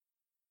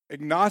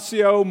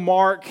Ignacio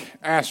Mark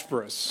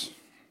Asprus.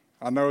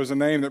 I know is a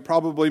name that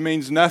probably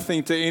means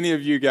nothing to any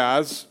of you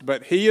guys,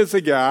 but he is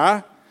a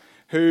guy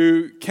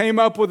who came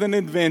up with an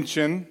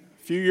invention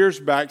a few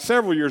years back,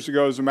 several years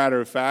ago as a matter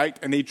of fact,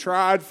 and he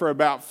tried for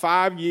about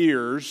 5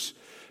 years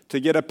to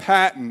get a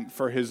patent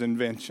for his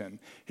invention.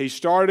 He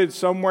started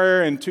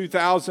somewhere in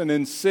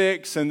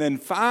 2006, and then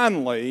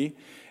finally,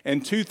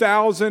 in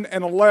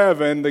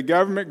 2011, the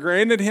government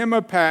granted him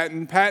a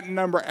patent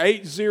number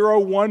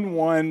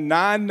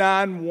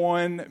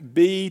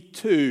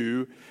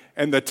 8011991B2,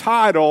 and the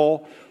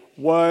title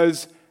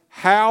was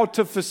How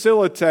to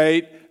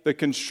Facilitate the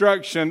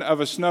Construction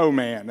of a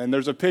Snowman. And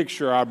there's a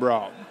picture I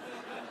brought.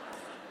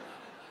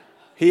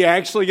 He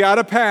actually got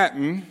a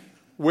patent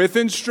with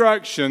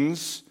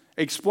instructions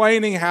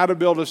explaining how to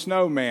build a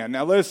snowman.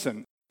 Now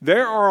listen,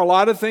 there are a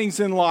lot of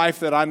things in life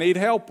that I need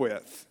help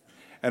with.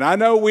 And I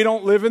know we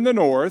don't live in the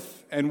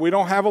north and we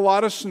don't have a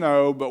lot of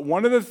snow, but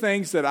one of the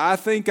things that I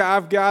think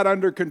I've got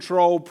under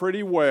control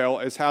pretty well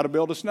is how to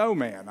build a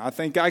snowman. I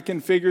think I can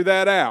figure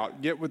that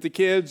out. Get with the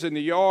kids in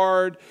the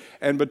yard,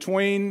 and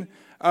between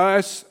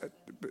us,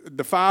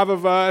 the 5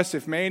 of us,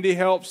 if Mandy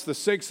helps, the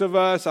 6 of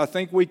us, I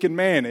think we can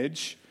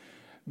manage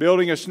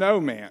building a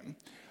snowman.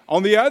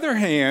 On the other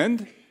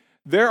hand,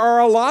 there are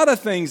a lot of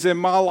things in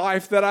my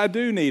life that I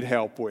do need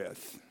help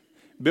with.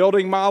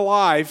 Building my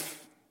life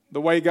the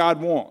way God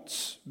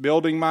wants,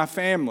 building my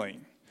family,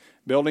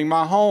 building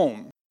my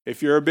home.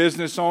 If you're a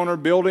business owner,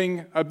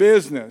 building a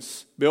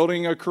business,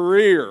 building a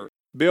career,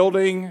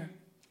 building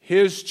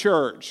His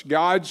church,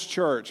 God's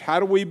church. How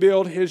do we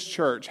build His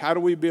church? How do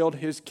we build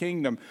His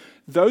kingdom?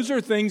 Those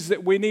are things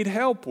that we need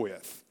help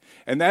with.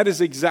 And that is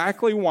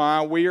exactly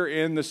why we are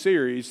in the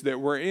series that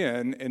we're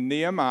in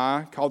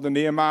Nehemiah, called the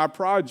Nehemiah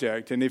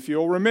Project. And if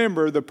you'll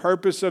remember, the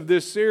purpose of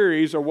this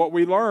series, or what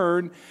we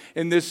learn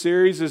in this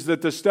series, is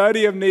that the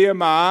study of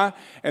Nehemiah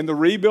and the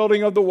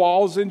rebuilding of the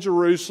walls in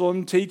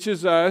Jerusalem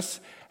teaches us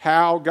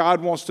how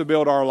God wants to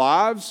build our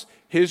lives,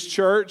 His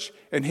church,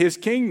 and His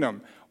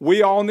kingdom.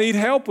 We all need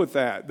help with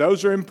that.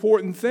 Those are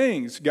important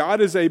things.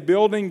 God is a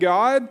building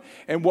God,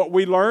 and what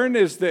we learn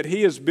is that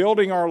He is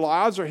building our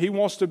lives, or He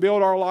wants to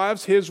build our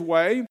lives His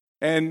way,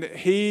 and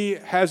He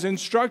has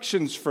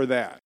instructions for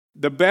that.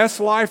 The best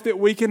life that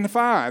we can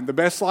find, the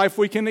best life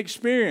we can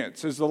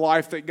experience is the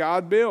life that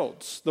God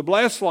builds. The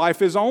blessed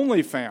life is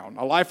only found.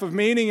 A life of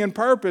meaning and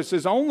purpose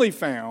is only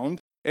found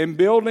in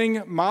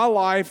building my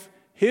life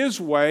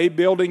His way,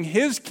 building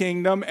His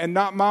kingdom, and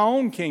not my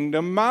own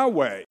kingdom my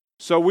way.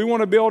 So we want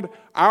to build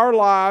our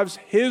lives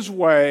His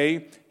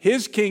way,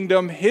 His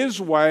kingdom, His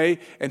way,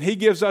 and He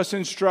gives us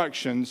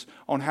instructions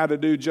on how to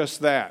do just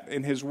that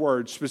in His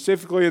Word,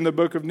 specifically in the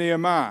book of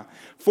Nehemiah.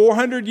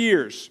 400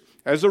 years,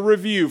 as a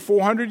review,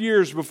 400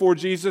 years before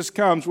Jesus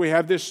comes, we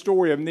have this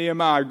story of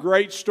Nehemiah, a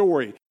great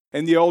story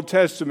in the Old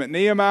Testament.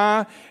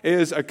 Nehemiah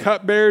is a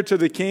cupbearer to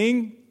the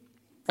king.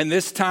 And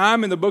this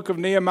time in the book of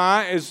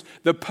Nehemiah is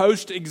the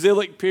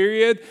post-exilic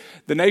period.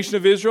 The nation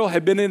of Israel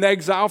had been in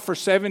exile for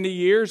 70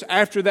 years.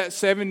 After that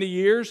 70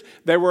 years,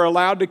 they were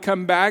allowed to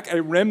come back.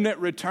 A remnant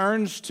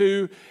returns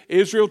to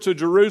Israel, to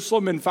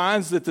Jerusalem, and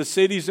finds that the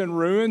city's in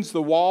ruins.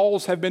 The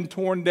walls have been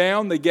torn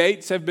down. The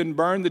gates have been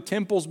burned. The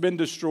temple's been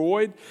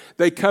destroyed.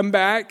 They come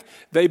back.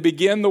 They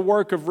begin the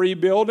work of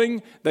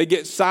rebuilding. They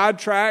get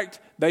sidetracked.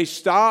 They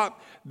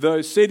stop.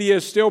 The city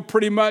is still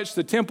pretty much,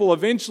 the temple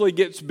eventually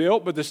gets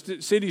built, but the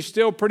city's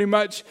still pretty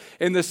much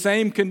in the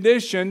same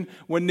condition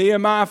when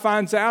Nehemiah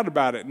finds out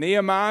about it.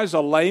 Nehemiah is a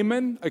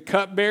layman, a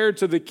cupbearer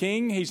to the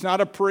king. He's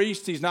not a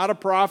priest, he's not a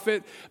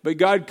prophet, but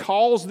God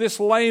calls this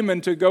layman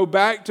to go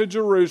back to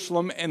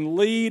Jerusalem and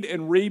lead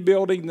in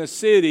rebuilding the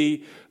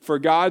city for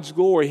God's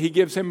glory. He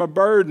gives him a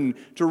burden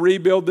to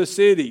rebuild the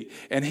city.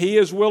 And he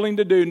is willing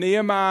to do,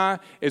 Nehemiah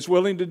is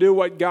willing to do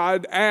what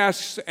God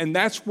asks. And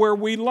that's where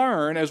we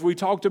learn, as we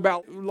talked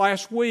about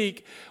last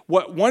week,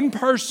 what one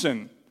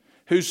person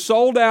who's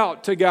sold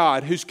out to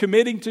God, who's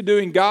committing to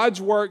doing God's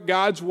work,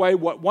 God's way,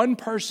 what one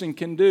person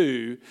can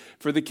do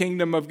for the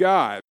kingdom of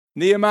God.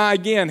 Nehemiah,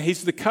 again,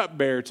 he's the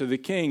cupbearer to the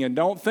king. And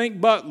don't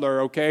think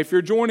butler, okay? If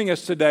you're joining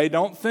us today,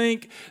 don't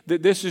think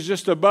that this is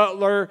just a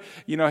butler.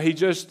 You know,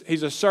 he's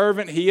a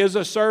servant. He is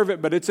a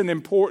servant, but it's an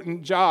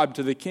important job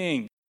to the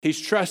king. He's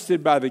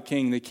trusted by the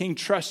king. The king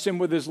trusts him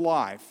with his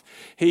life.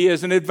 He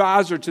is an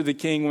advisor to the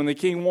king when the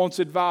king wants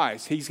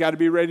advice. He's got to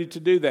be ready to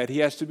do that. He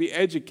has to be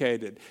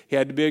educated. He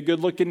had to be a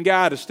good-looking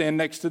guy to stand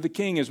next to the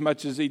king as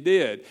much as he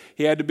did.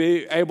 He had to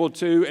be able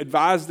to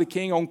advise the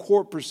king on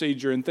court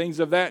procedure and things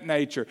of that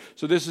nature.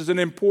 So this is an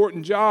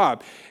important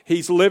job.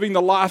 He's living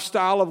the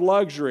lifestyle of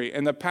luxury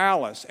in the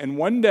palace. And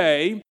one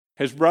day,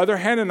 his brother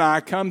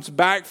Hananiah comes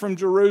back from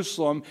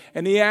Jerusalem,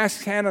 and he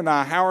asks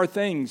Hananiah, how are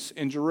things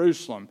in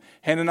Jerusalem?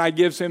 Hananiah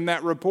gives him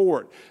that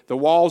report. The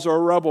walls are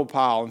a rubble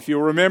pile. If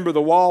you'll remember,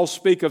 the walls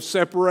speak of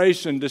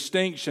separation,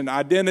 distinction,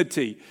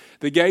 identity.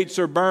 The gates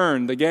are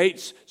burned. The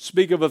gates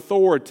speak of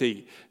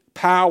authority.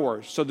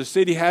 power. So the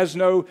city has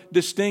no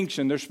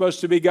distinction. They're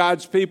supposed to be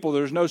God's people.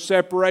 There's no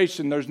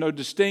separation. There's no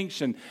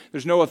distinction.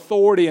 There's no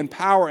authority and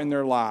power in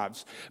their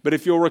lives. But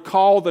if you'll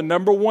recall, the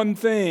number one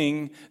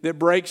thing that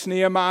breaks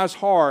Nehemiah's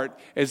heart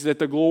is that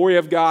the glory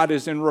of God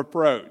is in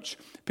reproach.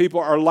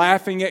 People are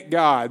laughing at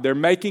God. They're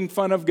making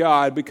fun of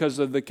God because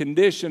of the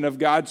condition of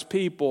God's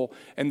people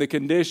and the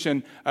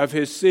condition of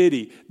his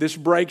city. This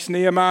breaks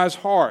Nehemiah's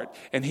heart.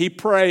 And he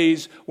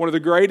prays one of the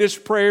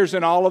greatest prayers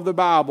in all of the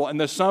Bible.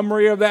 And the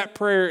summary of that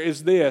prayer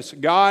is this: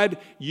 God,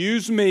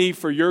 use me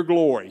for your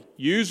glory.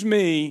 Use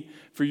me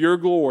for your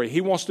glory.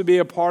 He wants to be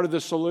a part of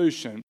the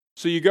solution.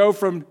 So you go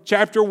from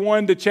chapter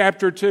 1 to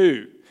chapter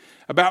 2.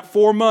 About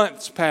 4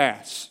 months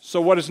pass.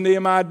 So what does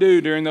Nehemiah do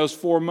during those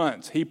 4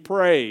 months? He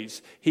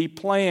prays. He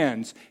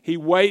plans. He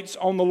waits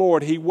on the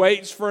Lord. He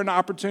waits for an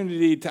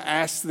opportunity to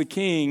ask the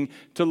king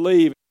to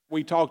leave.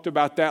 We talked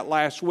about that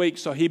last week.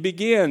 So he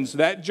begins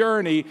that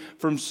journey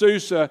from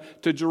Susa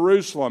to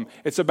Jerusalem.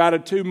 It's about a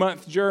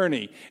 2-month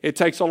journey. It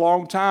takes a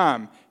long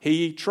time.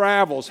 He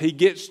travels. He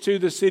gets to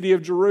the city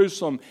of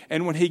Jerusalem.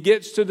 And when he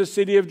gets to the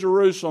city of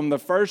Jerusalem, the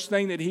first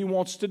thing that he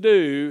wants to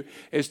do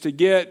is to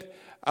get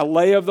a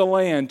lay of the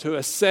land, to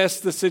assess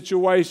the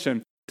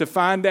situation, to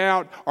find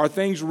out, are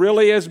things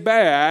really as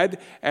bad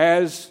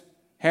as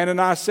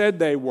Hananiah said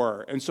they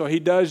were? And so he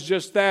does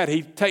just that.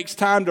 He takes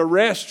time to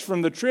rest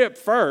from the trip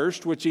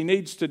first, which he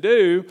needs to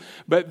do,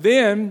 but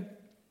then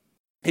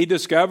he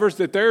discovers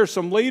that there are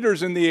some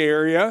leaders in the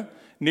area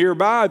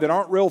nearby that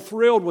aren't real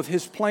thrilled with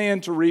his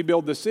plan to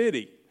rebuild the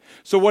city.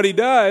 So what he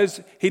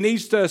does, he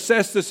needs to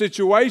assess the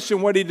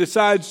situation. What he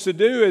decides to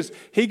do is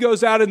he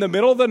goes out in the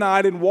middle of the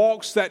night and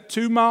walks that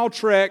 2-mile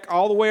trek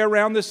all the way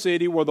around the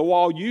city where the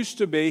wall used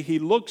to be. He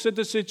looks at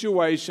the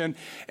situation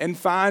and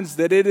finds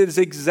that it is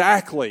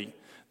exactly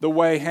the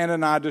way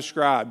Hananiah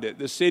described it.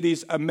 The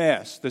city's a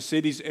mess. The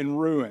city's in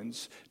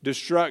ruins,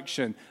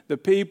 destruction. The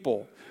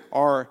people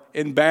are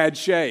in bad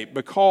shape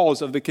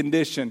because of the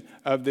condition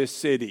of this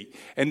city.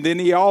 And then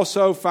he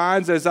also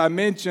finds, as I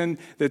mentioned,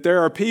 that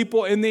there are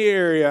people in the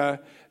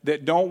area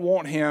that don't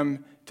want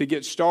him to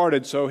get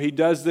started. So he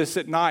does this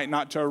at night,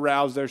 not to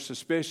arouse their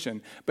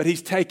suspicion. But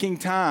he's taking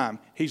time.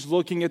 He's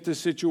looking at the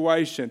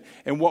situation.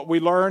 And what we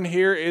learn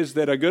here is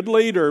that a good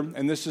leader,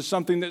 and this is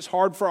something that's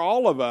hard for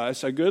all of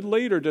us, a good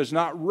leader does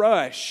not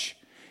rush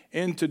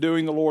into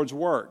doing the Lord's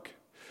work.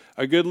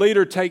 A good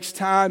leader takes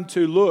time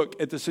to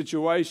look at the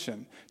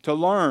situation, to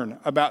learn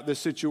about the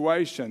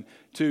situation,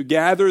 to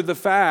gather the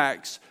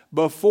facts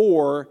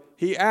before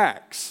he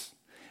acts.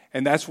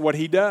 And that's what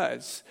he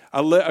does.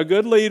 A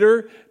good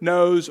leader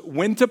knows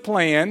when to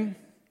plan,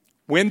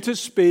 when to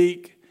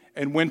speak,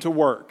 and when to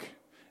work.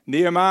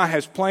 Nehemiah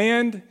has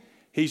planned.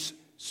 He's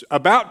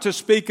about to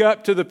speak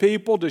up to the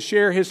people, to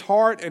share his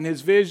heart and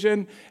his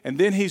vision, and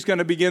then he's going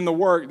to begin the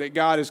work that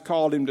God has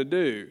called him to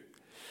do.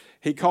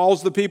 He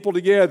calls the people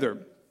together.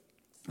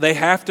 They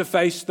have to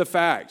face the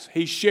facts.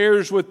 He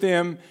shares with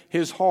them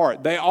his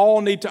heart. They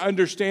all need to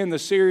understand the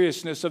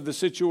seriousness of the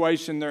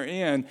situation they're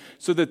in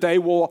so that they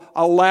will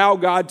allow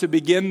God to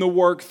begin the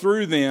work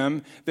through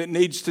them that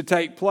needs to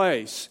take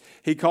place.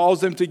 He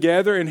calls them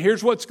together, and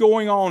here's what's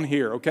going on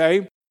here,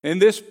 okay? In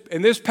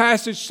this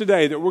passage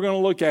today that we're going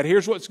to look at,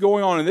 here's what's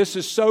going on, and this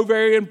is so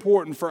very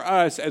important for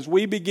us as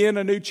we begin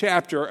a new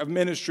chapter of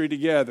ministry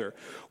together.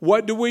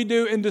 What do we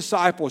do in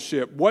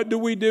discipleship? What do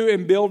we do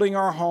in building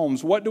our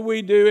homes? What do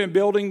we do in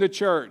building the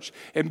church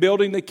and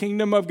building the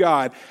kingdom of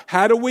God?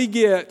 How do we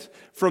get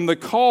from the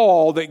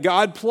call that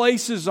God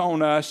places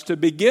on us to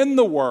begin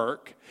the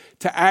work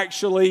to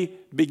actually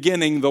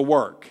beginning the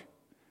work?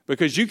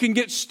 Because you can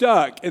get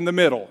stuck in the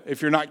middle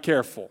if you're not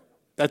careful.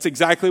 That's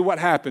exactly what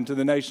happened to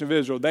the nation of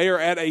Israel. They are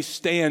at a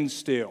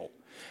standstill.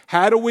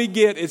 How do we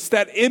get, it's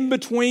that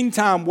in-between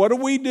time. What do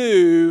we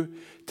do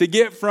to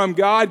get from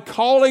God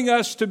calling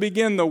us to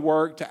begin the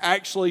work to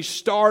actually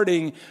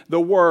starting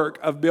the work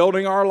of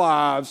building our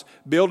lives,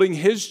 building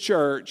His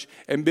church,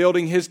 and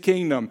building His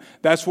kingdom?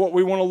 That's what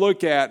we want to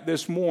look at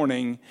this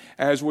morning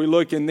as we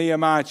look in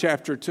Nehemiah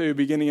chapter 2,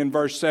 beginning in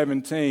verse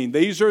 17.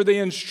 These are the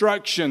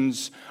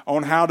instructions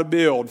on how to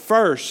build.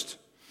 First,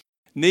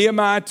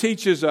 Nehemiah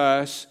teaches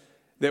us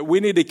that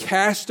we need to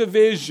cast a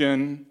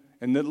vision,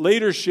 and that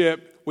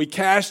leadership, we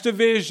cast a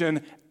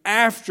vision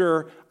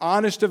after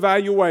honest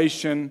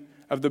evaluation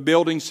of the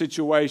building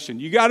situation.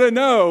 You got to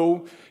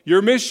know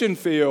your mission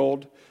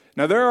field.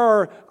 Now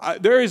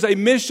there is a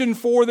mission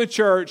for the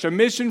church, a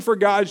mission for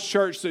God's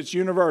church that's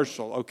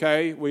universal,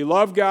 okay? We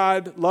love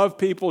God, love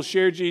people,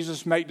 share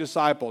Jesus, make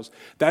disciples.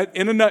 That,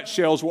 in a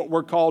nutshell, is what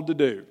we're called to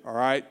do, all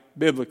right,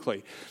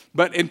 biblically.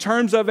 But in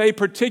terms of a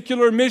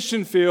particular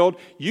mission field,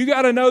 you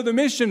got to know the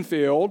mission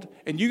field,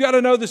 and you got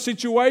to know the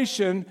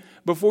situation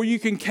before you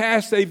can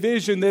cast a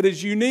vision that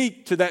is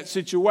unique to that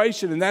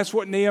situation, and that's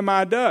what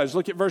Nehemiah does.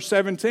 Look at verse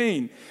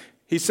 17.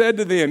 He said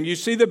to them, you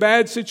see the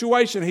bad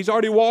situation. He's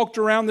already walked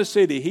around the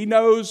city. He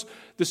knows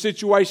the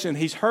situation.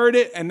 He's heard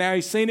it, and now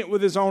he's seen it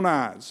with his own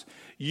eyes.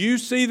 You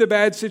see the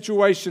bad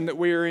situation that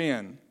we are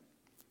in,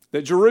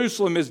 that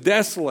Jerusalem is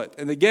desolate,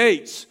 and the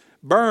gates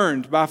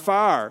burned by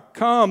fire.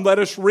 Come, let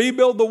us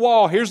rebuild the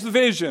wall. Here's the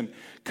vision.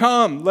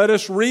 Come, let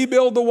us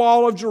rebuild the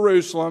wall of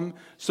Jerusalem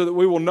so that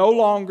we will no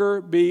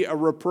longer be a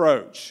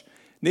reproach.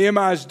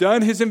 Nehemiah's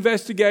done his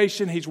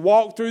investigation. He's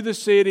walked through the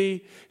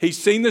city. He's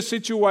seen the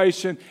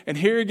situation. And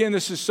here again,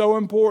 this is so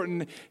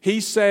important.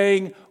 He's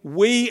saying,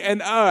 we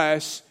and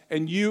us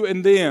and you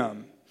and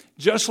them.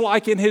 Just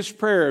like in his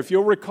prayer, if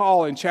you'll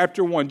recall in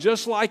chapter 1,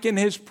 just like in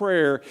his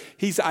prayer,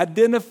 he's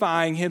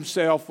identifying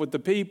himself with the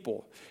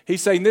people.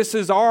 He's saying this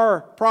is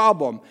our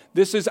problem.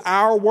 This is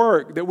our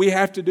work that we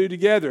have to do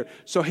together.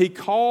 So he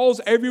calls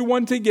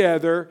everyone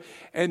together,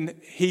 and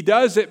he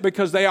does it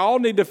because they all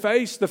need to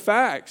face the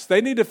facts.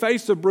 They need to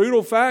face the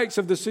brutal facts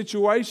of the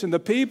situation. The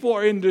people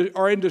are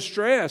in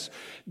distress.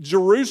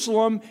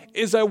 Jerusalem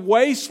is a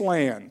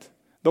wasteland.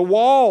 The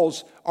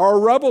walls are a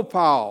rubble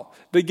pile.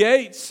 The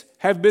gates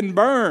have been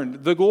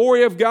burned. The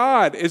glory of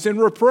God is in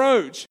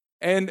reproach.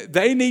 And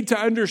they need to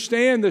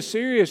understand the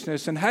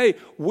seriousness. And hey,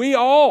 we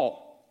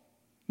all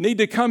need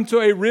to come to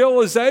a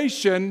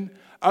realization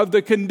of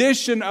the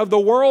condition of the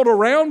world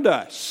around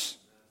us.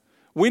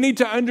 We need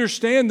to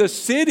understand the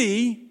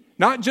city,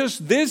 not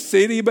just this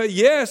city, but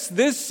yes,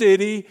 this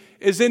city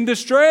is in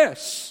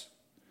distress.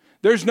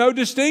 There's no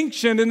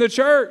distinction in the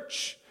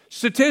church.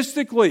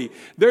 Statistically,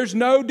 there's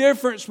no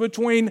difference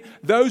between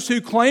those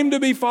who claim to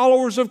be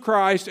followers of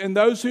Christ and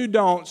those who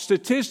don't.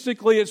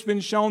 Statistically, it's been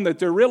shown that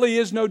there really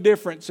is no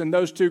difference in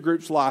those two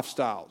groups'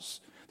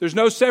 lifestyles. There's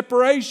no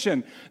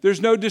separation.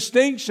 There's no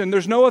distinction.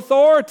 There's no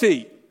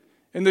authority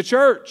in the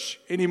church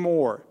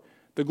anymore.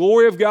 The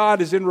glory of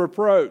God is in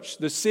reproach.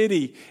 The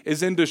city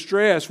is in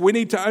distress. We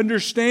need to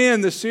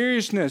understand the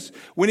seriousness.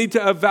 We need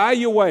to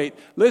evaluate.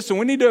 Listen,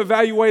 we need to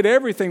evaluate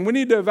everything. We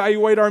need to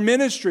evaluate our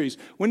ministries.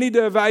 We need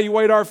to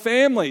evaluate our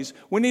families.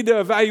 We need to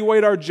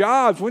evaluate our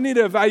jobs. We need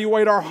to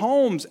evaluate our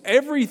homes.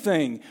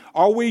 Everything.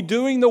 Are we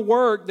doing the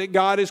work that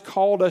God has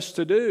called us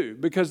to do?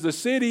 Because the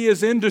city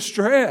is in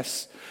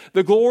distress.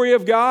 The glory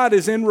of God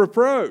is in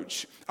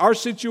reproach. Our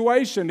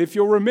situation, if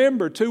you'll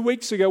remember, 2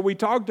 weeks ago we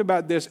talked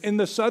about this. In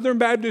the Southern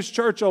Baptist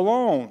Church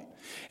alone,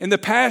 in the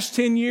past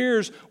 10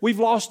 years, we've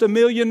lost 1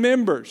 million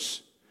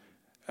members.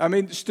 I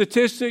mean,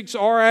 statistics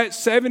are at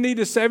 70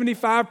 to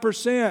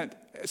 75%.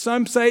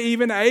 Some say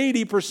even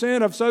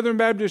 80% of Southern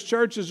Baptist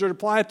churches are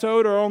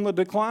plateaued or on the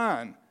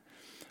decline.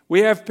 We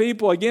have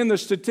people, again, the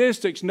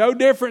statistics, no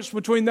difference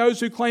between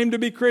those who claim to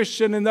be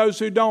Christian and those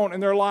who don't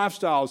in their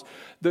lifestyles.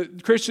 The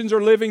Christians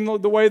are living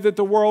the way that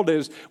the world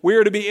is. We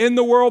are to be in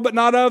the world but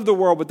not of the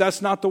world, but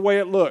that's not the way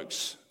it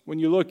looks when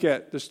you look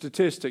at the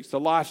statistics, the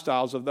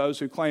lifestyles of those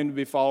who claim to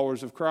be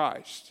followers of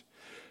Christ.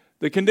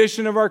 The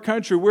condition of our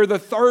country, we're the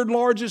third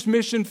largest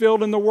mission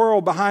field in the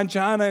world behind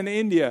China and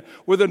India.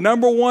 We're the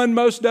number one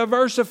most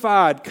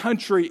diversified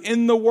country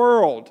in the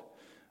world.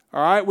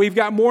 All right, we've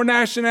got more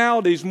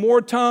nationalities,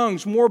 more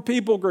tongues, more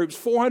people groups,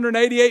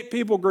 488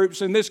 people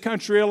groups in this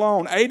country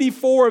alone.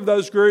 84 of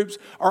those groups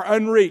are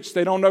unreached.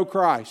 They don't know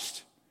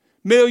Christ.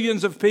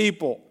 Millions of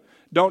people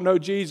don't know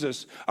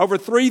Jesus. Over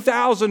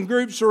 3,000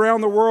 groups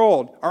around the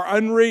world are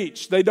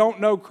unreached. They don't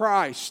know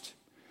Christ.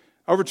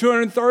 Over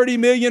 230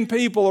 million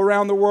people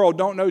around the world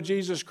don't know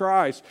Jesus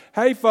Christ.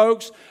 Hey,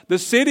 folks, the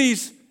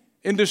city's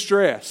in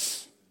distress.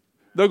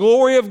 The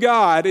glory of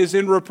God is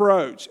in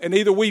reproach. And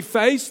either we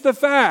face the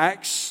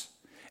facts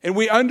and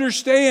we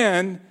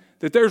understand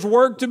that there's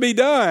work to be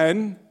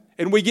done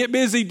and we get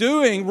busy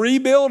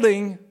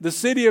rebuilding the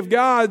city of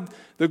God,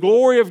 the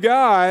glory of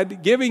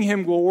God, giving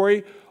Him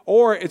glory,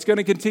 or it's going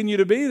to continue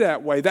to be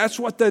that way. That's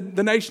what the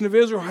nation of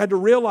Israel had to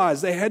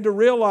realize. They had to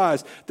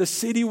realize the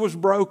city was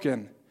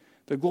broken.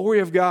 The glory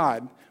of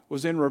God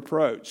was in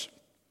reproach.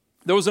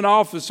 There was an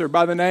officer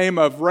by the name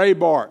of Ray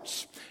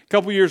Bartz. A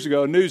couple years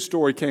ago, a news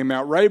story came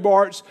out. Ray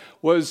Bartz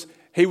was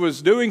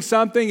doing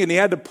something and he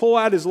had to pull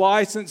out his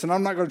license. And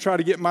I'm not going to try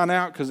to get mine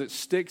out because it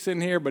sticks in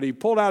here. But he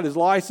pulled out his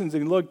license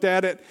and he looked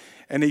at it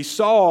and he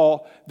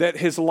saw that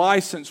his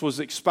license was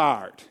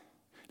expired.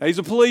 Now, he's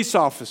a police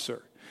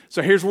officer.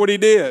 So here's what he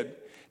did.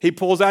 He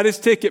pulls out his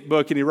ticket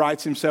book and he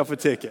writes himself a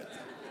ticket.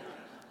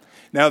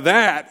 Now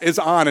that is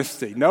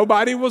honesty.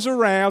 Nobody was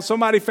around.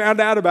 Somebody found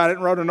out about it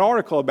and wrote an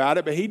article about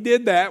it, but he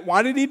did that.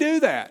 Why did he do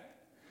that?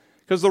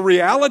 Because the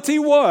reality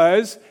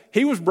was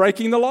he was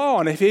breaking the law.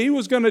 And if he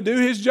was going to do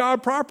his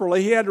job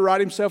properly, he had to write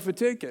himself a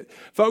ticket.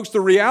 Folks,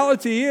 the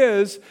reality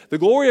is the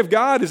glory of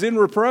God is in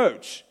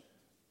reproach.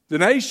 The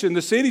nation,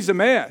 the city's a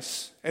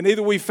mess. And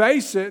either we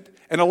face it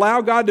and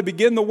allow God to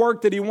begin the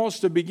work that He wants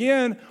to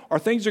begin, or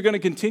things are going to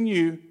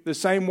continue the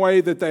same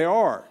way that they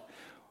are.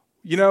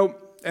 You know,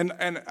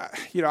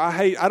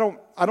 I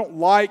don't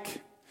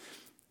like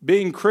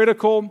being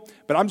critical,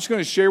 but I'm just going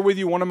to share with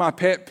you one of my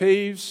pet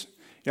peeves.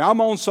 You know, I'm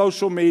on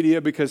social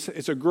media because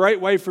it's a great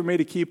way for me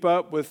to keep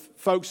up with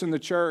folks in the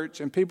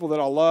church and people that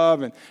I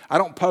love, and I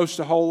don't post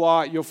a whole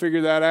lot. You'll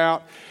figure that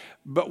out.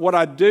 But what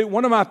I do,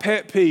 one of my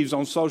pet peeves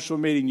on social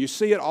media, and you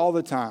see it all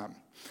the time.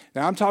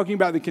 Now, I'm talking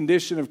about the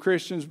condition of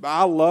Christians, but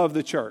I love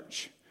the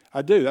church.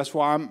 I do. That's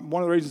why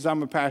one of the reasons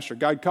I'm a pastor.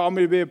 God called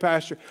me to be a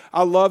pastor.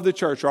 I love the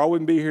church, or I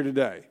wouldn't be here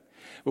today.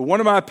 But one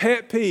of my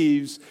pet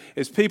peeves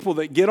is people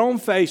that get on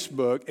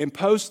Facebook and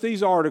post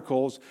these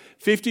articles,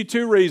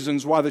 52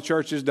 reasons why the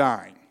church is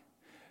dying.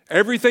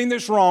 Everything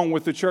that's wrong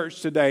with the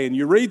church today. And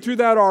you read through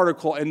that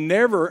article and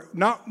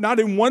not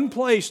in one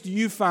place do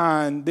you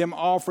find them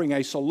offering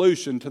a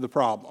solution to the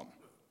problem.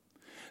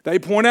 They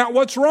point out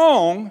what's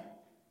wrong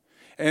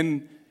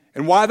and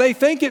why they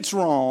think it's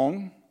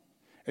wrong.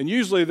 And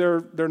usually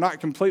they're not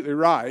completely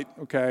right,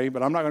 okay,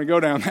 but I'm not going to go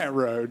down that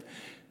road.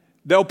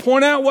 They'll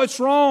point out what's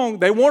wrong.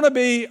 They want to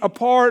be a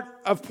part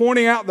of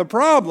pointing out the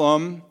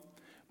problem,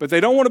 but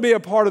they don't want to be a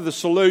part of the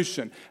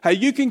solution. Hey,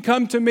 you can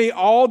come to me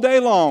all day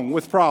long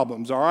with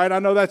problems, all right? I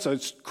know that's a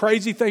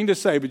crazy thing to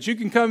say, but you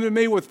can come to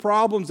me with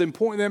problems and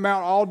point them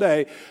out all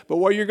day. But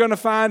what you're going to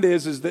find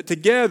is that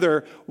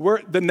together,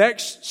 the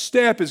next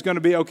step is going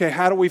to be, okay,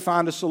 how do we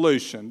find a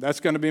solution?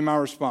 That's going to be my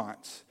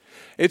response.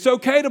 It's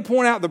okay to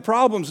point out the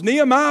problems.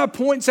 Nehemiah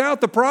points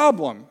out the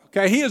problem.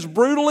 Okay, he is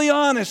brutally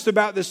honest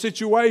about the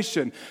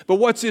situation. But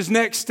what's his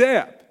next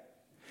step?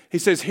 He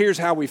says, here's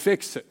how we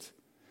fix it.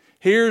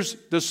 Here's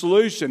the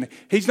solution.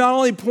 He's not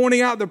only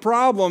pointing out the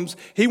problems,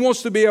 he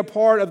wants to be a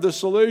part of the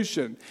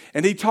solution.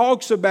 And he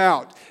talks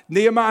about,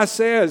 Nehemiah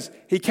says,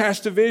 he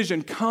cast a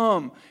vision.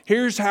 Come,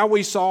 here's how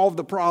we solve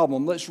the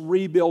problem. Let's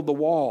rebuild the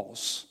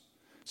walls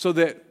so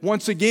that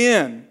once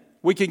again,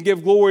 we can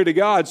give glory to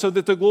God, so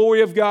that the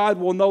glory of God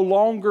will no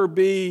longer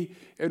be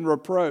in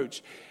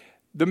reproach.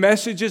 The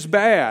message is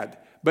bad,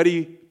 but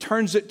he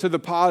turns it to the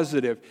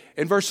positive.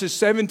 In verses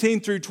 17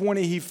 through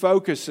 20, he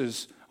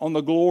focuses on the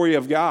glory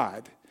of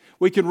God.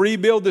 We can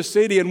rebuild the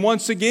city, and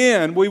once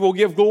again, we will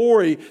give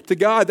glory to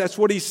God. That's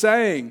what he's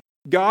saying.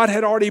 God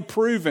had already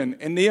proven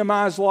in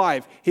Nehemiah's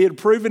life, he had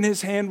proven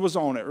his hand was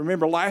on it.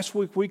 Remember, last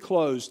week we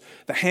closed,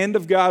 the hand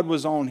of God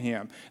was on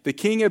him. The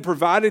king had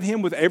provided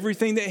him with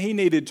everything that he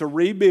needed to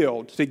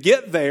rebuild, to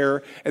get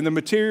there, and the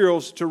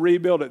materials to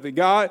rebuild it.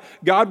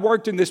 God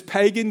worked in this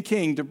pagan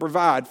king to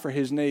provide for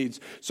his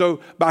needs. So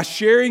by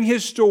sharing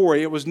his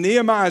story, it was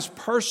Nehemiah's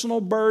personal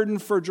burden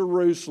for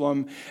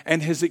Jerusalem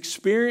and his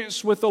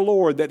experience with the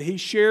Lord that he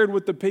shared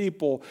with the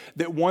people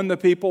that won the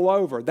people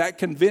over. That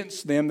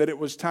convinced them that it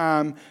was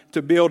time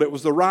to build. It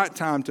was the right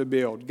time to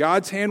build.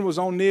 God's hand was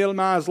on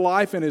Nehemiah's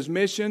life and his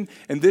mission,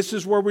 and this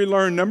is where we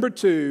learn, number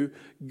 2,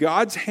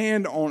 God's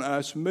hand on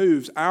us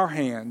moves our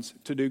hands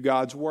to do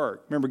God's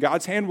work. Remember,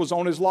 God's hand was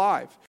on his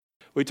life.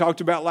 We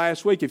talked about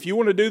last week, if you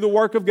want to do the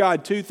work of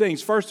God, 2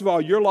 things. First of all,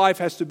 your life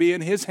has to be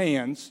in his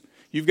hands.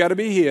 You've got to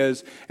be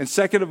his. And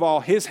second of all,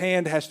 his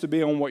hand has to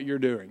be on what you're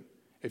doing.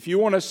 If you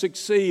want to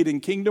succeed in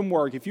kingdom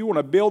work, if you want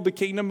to build the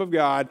kingdom of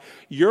God,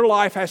 your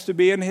life has to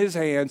be in his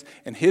hands,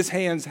 and his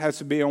hands has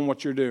to be on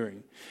what you're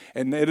doing.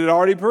 And it had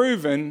already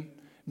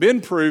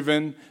been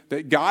proven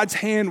that God's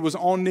hand was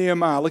on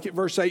Nehemiah. Look at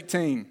verse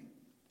 18.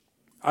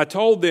 I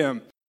told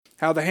them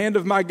how the hand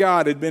of my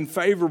God had been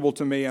favorable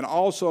to me, and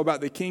also about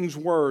the king's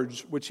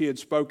words which he had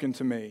spoken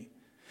to me.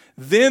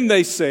 Then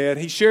they said,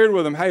 he shared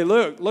with them, hey,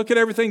 look at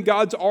everything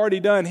God's already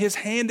done. His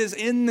hand is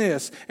in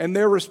this. And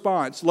their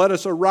response, let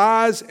us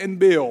arise and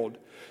build.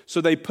 So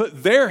they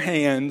put their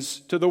hands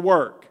to the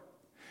work.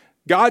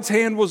 God's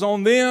hand was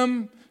on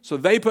them, so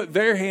they put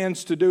their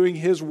hands to doing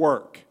his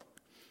work.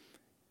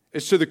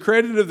 It's to the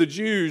credit of the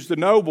Jews, the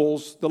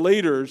nobles, the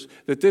leaders,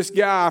 that this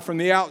guy from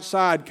the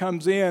outside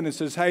comes in and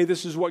says, hey,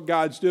 this is what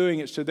God's doing.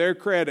 It's to their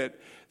credit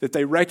that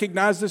they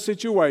recognized the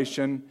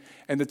situation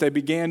and that they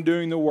began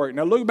doing the work.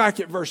 Now look back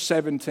at verse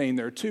 17.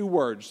 There are 2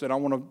 words that I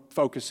want to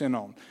focus in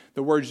on.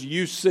 The words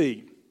you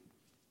see.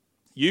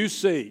 You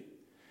see.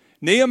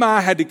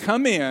 Nehemiah had to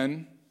come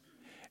in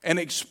and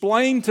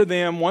explain to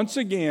them once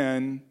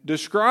again,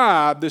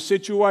 describe the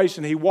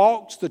situation. He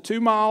walks the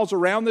 2 miles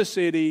around the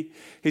city.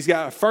 He's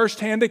got a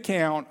first-hand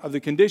account of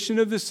the condition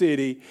of the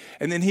city.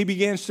 And then he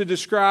begins to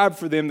describe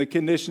for them the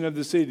condition of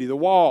the city, the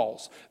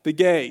walls, the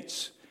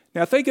gates.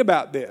 Now think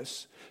about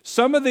this.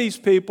 Some of these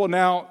people,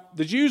 now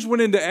the Jews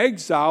went into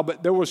exile,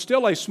 but there was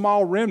still a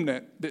small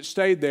remnant that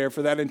stayed there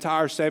for that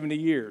entire 70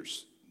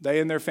 years, they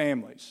and their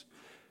families.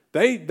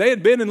 They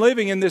had been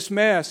living in this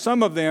mess,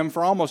 some of them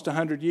for almost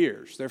 100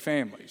 years, their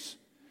families.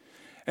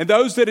 And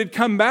those that had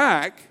come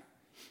back,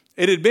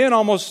 it had been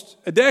almost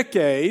a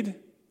decade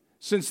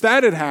since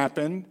that had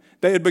happened.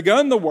 They had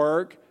begun the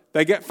work.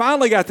 They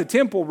finally got the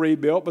temple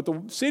rebuilt, but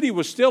the city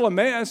was still a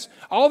mess.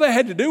 All they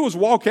had to do was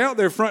walk out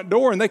their front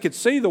door, and they could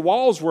see the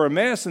walls were a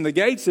mess and the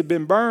gates had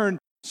been burned.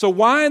 So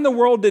why in the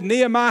world did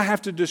Nehemiah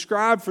have to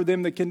describe for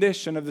them the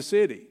condition of the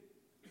city?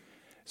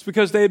 It's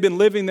because they had been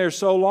living there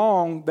so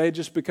long, they had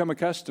just become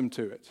accustomed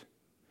to it.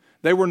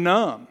 They were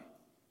numb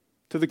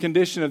to the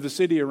condition of the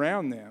city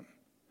around them.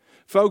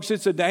 Folks,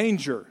 it's a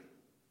danger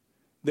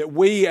that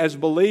we as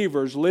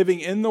believers living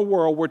in the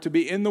world, we're to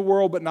be in the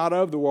world but not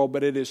of the world,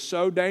 but it is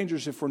so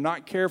dangerous if we're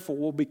not careful,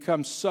 we'll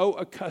become so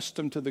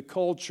accustomed to the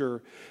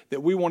culture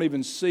that we won't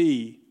even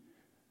see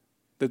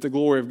that the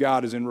glory of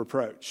God is in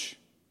reproach.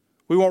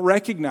 We won't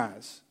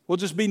recognize. We'll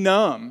just be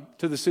numb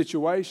to the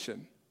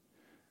situation.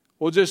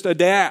 We'll just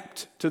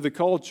adapt to the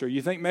culture.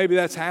 You think maybe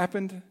that's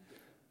happened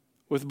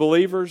with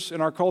believers in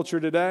our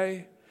culture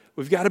today?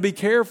 We've got to be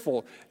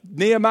careful.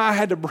 Nehemiah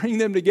had to bring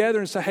them together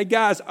and say, hey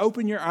guys,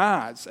 open your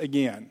eyes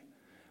again.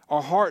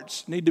 Our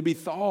hearts need to be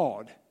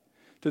thawed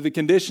to the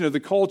condition of the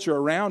culture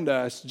around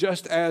us,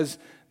 just as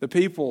the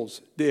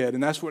people's did.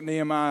 And that's what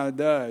Nehemiah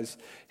does.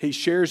 He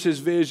shares his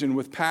vision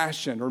with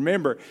passion.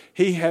 Remember,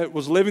 he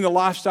was living the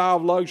lifestyle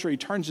of luxury. He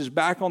turns his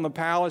back on the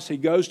palace. He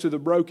goes to the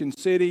broken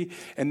city.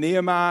 And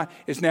Nehemiah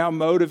is now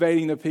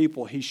motivating the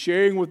people. He's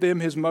sharing with them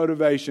his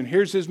motivation.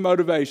 Here's his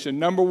motivation.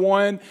 Number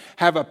one,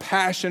 have a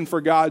passion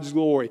for God's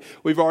glory.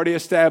 We've already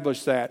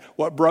established that.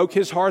 What broke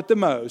his heart the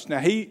most. Now,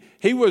 he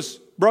was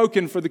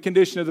broken for the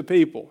condition of the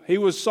people. He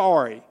was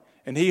sorry.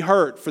 And he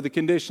hurt for the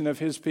condition of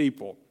his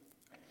people.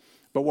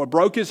 But what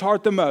broke his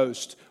heart the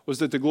most was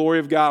that the glory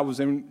of God was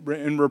in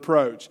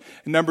reproach.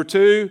 And number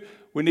two,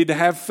 we need to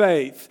have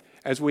faith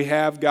as we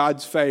have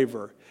God's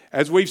favor.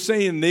 As we've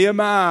seen,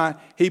 Nehemiah,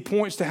 he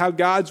points to how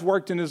God's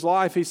worked in his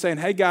life. He's saying,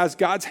 hey guys,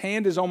 God's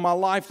hand is on my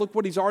life. Look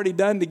what he's already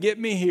done to get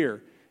me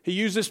here. He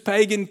used this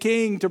pagan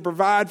king to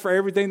provide for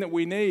everything that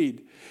we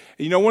need.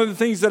 You know, one of the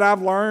things that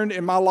I've learned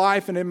in my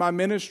life and in my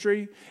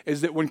ministry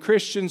is that when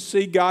Christians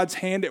see God's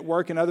hand at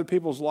work in other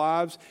people's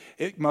lives,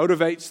 it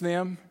motivates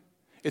them.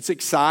 It's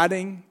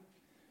exciting.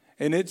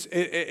 And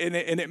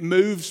it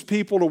moves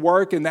people to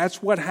work, and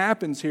that's what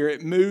happens here.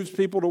 It moves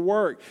people to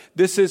work.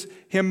 This is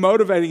him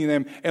motivating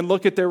them. And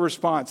look at their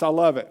response. I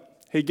love it.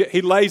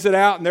 He lays it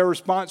out, and their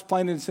response,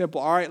 plain and simple.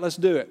 All right, let's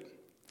do it.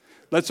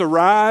 Let's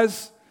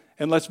arise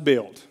and let's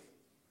build.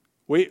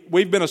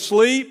 We've been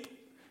asleep.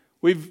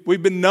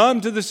 We've been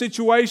numb to the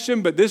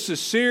situation, but this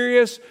is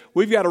serious.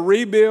 We've got to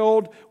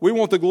rebuild. We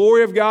want the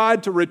glory of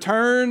God to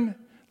return.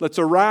 Let's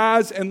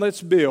arise and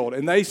let's build.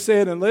 And they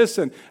said, and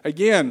listen,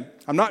 again,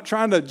 I'm not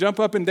trying to jump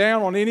up and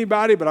down on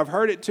anybody, but I've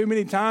heard it too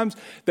many times.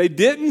 They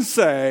didn't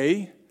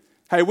say,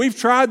 hey, we've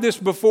tried this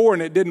before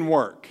and it didn't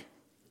work.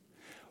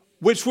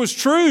 Which was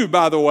true,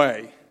 by the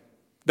way.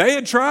 They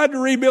had tried to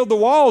rebuild the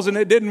walls and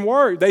it didn't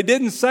work. They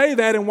didn't say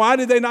that. And why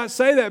did they not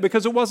say that?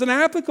 Because it wasn't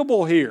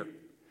applicable here.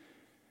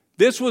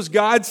 This was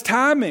God's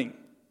timing.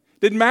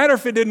 Didn't matter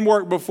if it didn't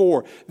work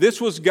before. This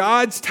was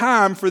God's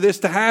time for this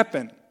to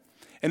happen.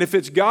 And if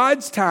it's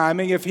God's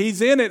timing, if he's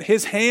in it,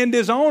 his hand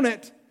is on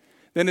it,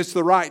 then it's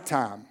the right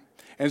time.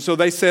 And so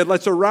they said,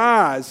 let's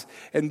arise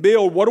and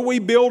build. What are we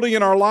building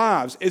in our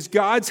lives? Is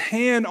God's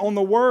hand on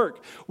the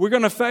work? We're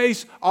going to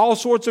face all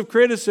sorts of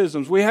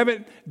criticisms. We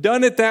haven't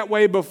done it that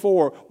way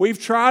before. We've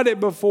tried it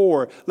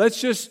before. Let's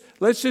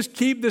just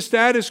keep the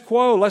status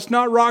quo. Let's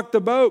not rock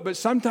the boat. But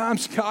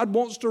sometimes God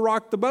wants to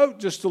rock the boat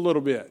just a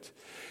little bit.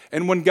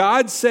 And when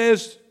God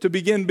says to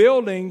begin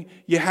building,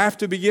 you have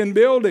to begin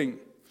building.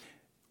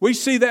 We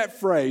see that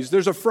phrase.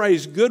 There's a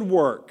phrase, good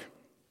work.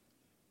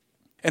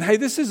 And hey,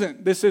 this is a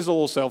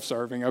little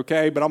self-serving,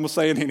 okay? But I'm going to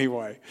say it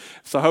anyway.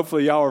 So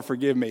hopefully y'all will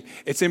forgive me.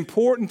 It's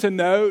important to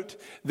note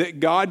that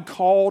God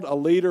called a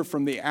leader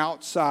from the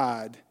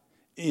outside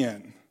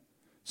in.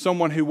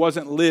 Someone who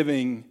wasn't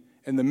living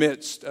in the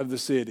midst of the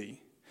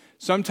city.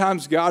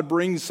 Sometimes God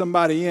brings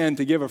somebody in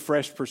to give a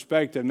fresh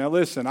perspective. Now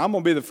listen, I'm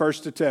going to be the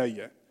first to tell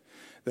you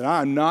that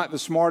I am not the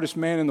smartest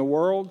man in the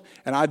world,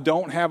 and I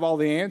don't have all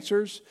the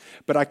answers,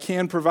 but I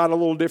can provide a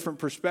little different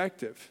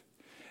perspective.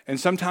 And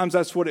sometimes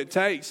that's what it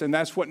takes, and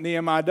that's what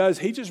Nehemiah does.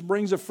 He just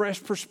brings a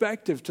fresh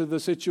perspective to the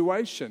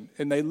situation,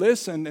 and they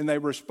listen, and they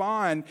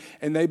respond,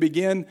 and they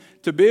begin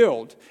to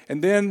build.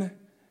 And then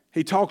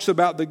he talks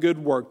about the good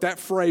work. That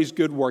phrase,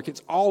 good work,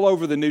 it's all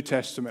over the New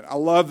Testament. I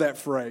love that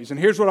phrase. And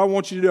here's what I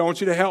want you to do. I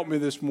want you to help me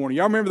this morning.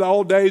 Y'all remember the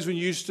old days when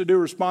you used to do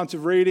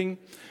responsive reading?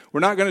 We're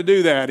not going to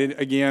do that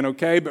again,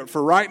 okay? But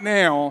for right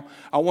now,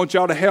 I want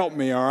y'all to help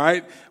me, all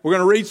right? We're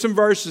going to read some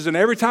verses, and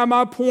every time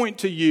I point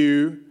to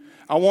you,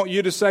 I want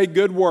you to say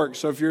good work.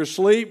 So if you're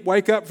asleep,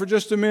 wake up for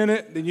just a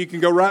minute, then you can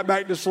go right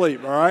back to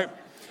sleep, all right?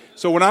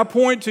 So when I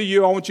point to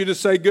you, I want you to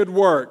say good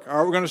work. All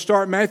right, we're going to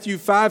start Matthew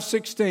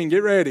 5:16.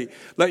 Get ready.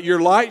 Let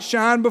your light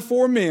shine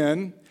before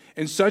men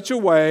in such a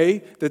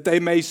way that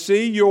they may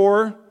see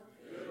your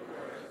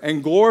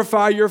and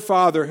glorify your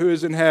Father who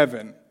is in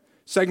heaven.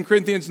 2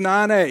 Corinthians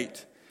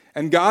 9:8.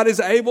 And God is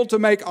able to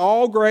make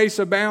all grace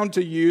abound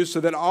to you,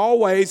 so that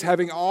always,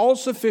 having all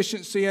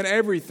sufficiency in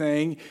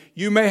everything,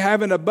 you may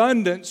have an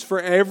abundance for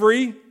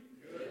every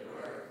good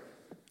work.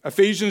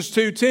 Ephesians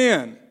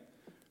 2:10.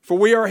 For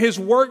we are his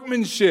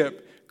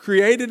workmanship,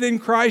 created in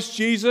Christ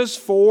Jesus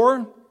for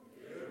good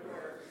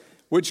works,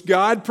 which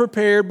God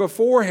prepared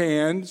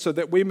beforehand so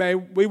that we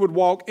would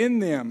walk in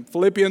them.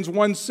 Philippians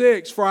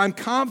 1:6. For I'm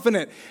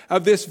confident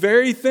of this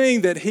very thing,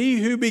 that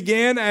he who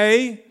began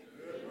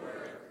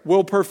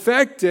will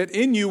perfect it,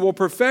 in you will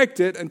perfect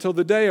it until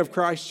the day of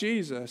Christ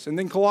Jesus. And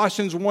then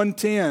Colossians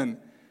 1:10,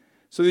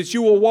 so that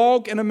you will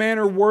walk in a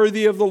manner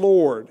worthy of the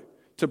Lord,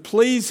 to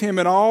please him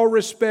in all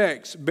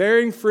respects,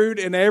 bearing fruit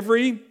in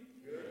every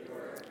good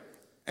work,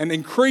 and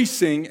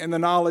increasing in the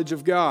knowledge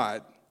of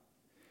God.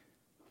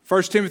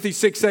 1 Timothy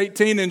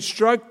 6:18,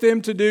 instruct them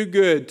to do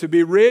good, to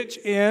be rich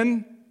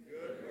in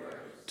good works,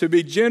 to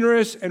be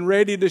generous and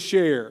ready to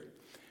share.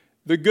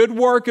 The good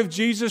work of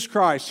Jesus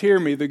Christ, hear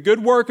me, the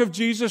good work of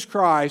Jesus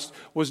Christ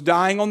was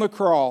dying on the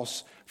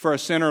cross for a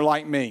sinner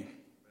like me.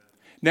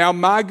 Now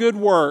my good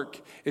work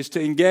is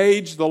to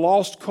engage the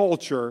lost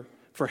culture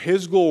for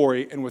His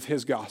glory and with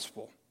His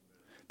gospel.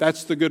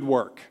 That's the good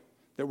work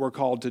that we're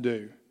called to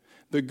do.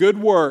 The good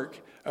work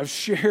of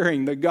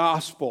sharing the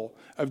gospel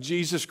of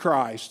Jesus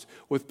Christ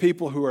with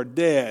people who are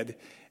dead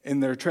in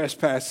their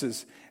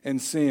trespasses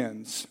and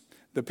sins.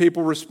 The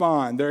people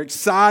respond. They're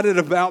excited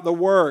about the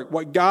work,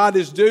 what God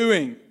is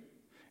doing.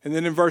 And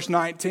then in verse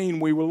 19,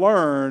 we will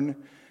learn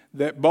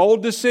that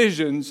bold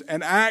decisions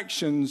and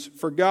actions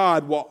for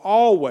God will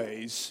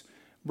always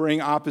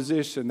bring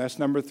opposition. That's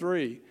number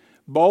 3.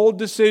 Bold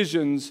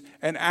decisions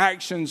and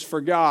actions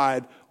for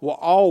God will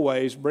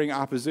always bring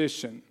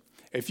opposition.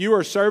 If you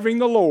are serving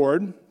the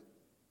Lord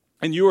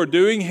and you are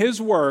doing His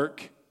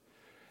work,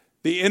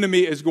 the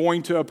enemy is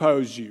going to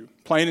oppose you,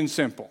 plain and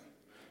simple.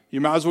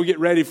 You might as well get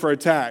ready for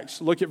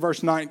attacks. Look at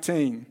verse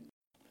 19.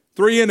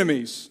 3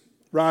 enemies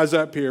rise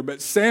up here,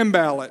 but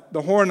Sanballat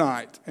the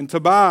Horonite and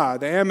Tobiah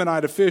the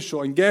Ammonite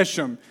official and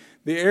Geshem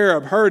the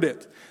Arab heard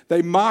it.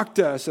 They mocked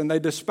us and they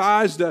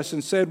despised us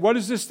and said, "What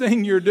is this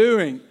thing you're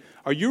doing?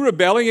 Are you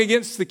rebelling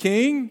against the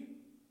king?"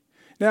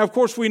 Now, of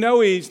course, we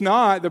know he's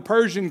not the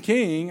Persian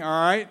king, all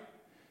right?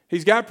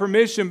 He's got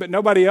permission, but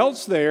nobody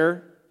else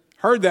there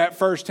heard that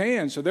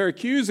firsthand. So they're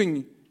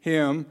accusing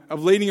him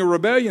of leading a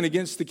rebellion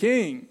against the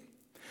king.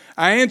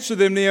 I answered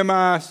them,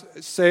 Nehemiah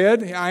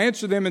said, I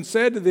answered them and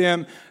said to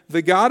them,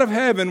 "The God of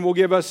heaven will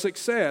give us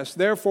success.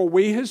 Therefore,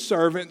 we, His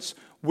servants,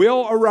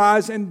 will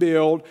arise and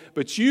build,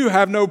 but you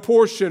have no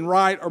portion,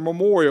 right, or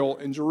memorial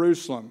in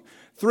Jerusalem."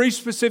 3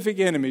 specific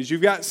enemies.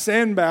 You've got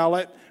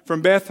Sanballat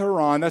from Beth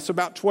Horon. That's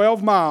about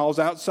 12 miles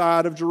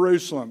outside of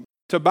Jerusalem.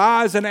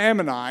 Tobiah is an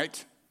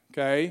Ammonite,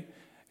 okay,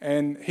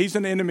 and he's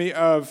an enemy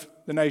of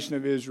the nation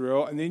of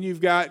Israel. And then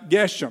you've got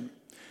Geshem,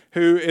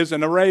 who is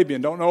an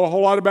Arabian. Don't know a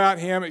whole lot about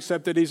him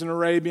except that he's an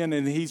Arabian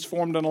and he's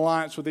formed an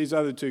alliance with these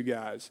other 2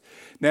 guys.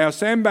 Now,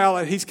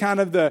 Sanballat, he's kind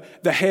of the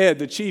head,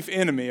 the chief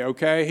enemy,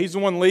 okay? He's the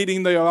one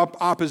leading the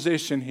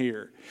opposition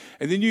here.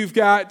 And then you've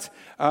got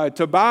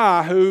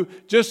Tobiah, who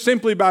just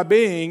simply by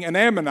being an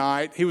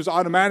Ammonite, he was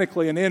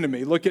automatically an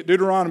enemy. Look at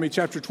Deuteronomy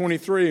chapter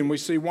 23 and we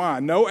see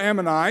why. No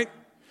Ammonite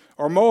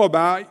or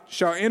Moabite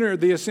shall enter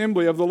the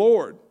assembly of the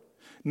Lord.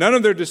 None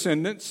of their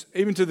descendants,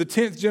 even to the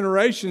 10th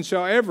generation,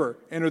 shall ever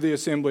enter the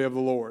assembly of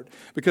the Lord,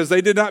 because they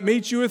did not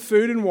meet you with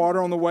food and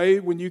water on the way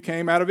when you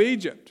came out of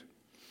Egypt.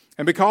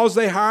 And because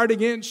they hired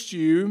against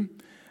you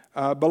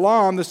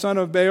Balaam, the son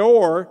of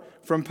Beor,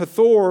 from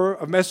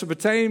Pethor of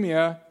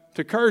Mesopotamia,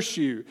 to curse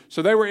you.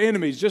 So they were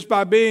enemies. Just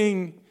by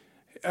being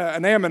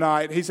an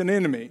Ammonite, he's an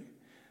enemy.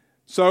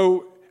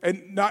 So,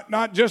 and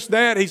not just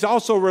that, he's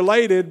also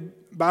related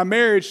by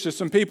marriage to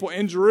some people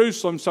in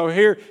Jerusalem. So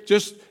here,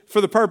 just for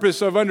the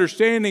purpose of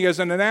understanding, as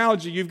an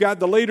analogy, you've got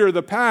the leader of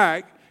the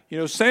pack,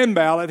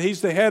 Sanballat.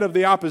 He's the head of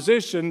the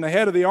opposition, the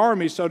head of the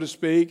army, so to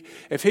speak.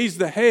 If he's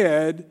the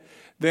head,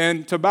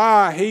 then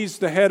Tobiah, he's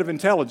the head of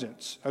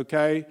intelligence,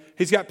 okay?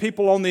 He's got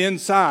people on the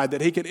inside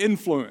that he can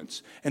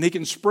influence, and he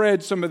can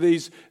spread some of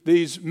these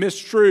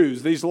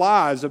mistruths, these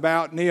lies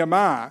about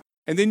Nehemiah.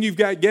 And then you've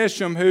got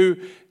Geshem, who,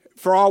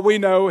 for all we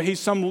know, he's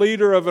some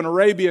leader of an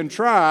Arabian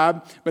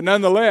tribe, but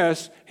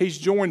nonetheless, he's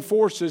joined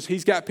forces.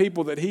 He's got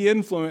people that he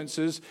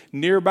influences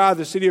nearby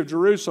the city of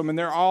Jerusalem, and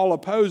they're all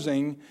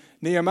opposing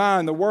Nehemiah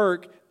and the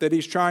work that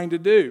he's trying to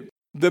do.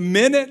 The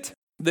minute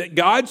that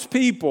God's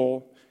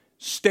people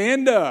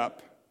stand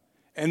up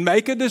and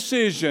make a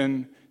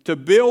decision to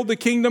build the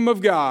kingdom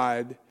of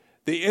God,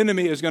 the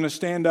enemy is going to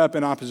stand up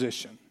in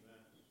opposition.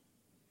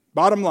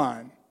 Bottom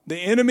line, the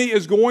enemy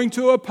is going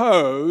to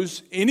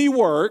oppose any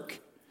work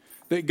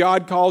that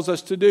God calls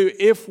us to do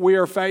if we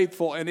are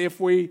faithful and if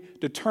we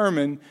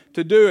determine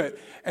to do it.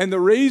 And the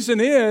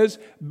reason is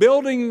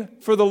building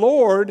for the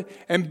Lord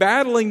and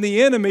battling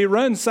the enemy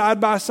run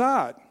side by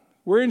side.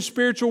 We're in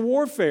spiritual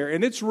warfare,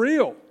 and it's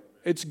real.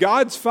 It's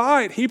God's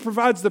fight. He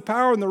provides the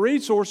power and the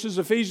resources,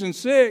 Ephesians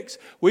 6.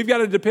 We've got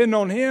to depend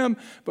on Him,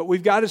 but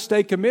we've got to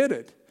stay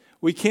committed.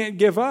 We can't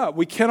give up.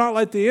 We cannot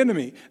let the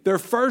enemy. Their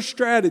first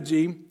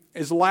strategy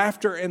is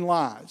laughter and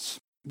lies.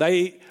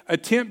 They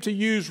attempt to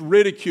use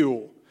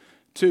ridicule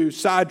to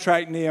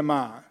sidetrack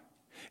Nehemiah.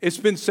 It's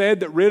been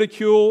said that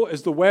ridicule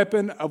is the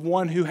weapon of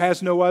one who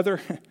has no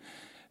other.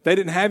 They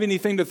didn't have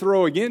anything to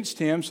throw against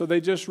him, so they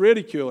just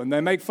ridicule him.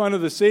 They make fun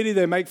of the city.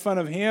 They make fun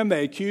of him.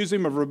 They accuse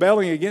him of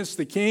rebelling against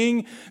the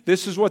king.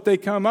 This is what they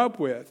come up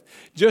with.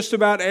 Just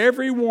about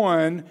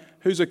everyone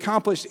who's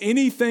accomplished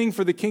anything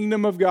for the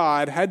kingdom of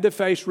God had to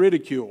face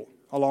ridicule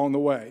along the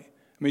way.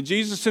 I mean,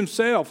 Jesus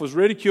himself was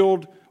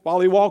ridiculed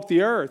while he walked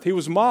the earth. He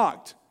was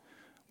mocked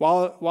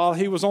while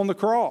he was on the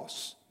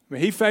cross. I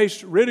mean, he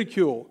faced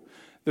ridicule.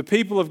 The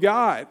people of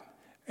God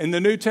in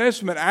the New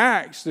Testament,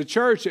 Acts, the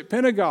church at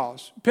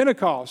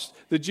Pentecost,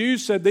 the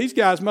Jews said, these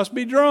guys must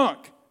be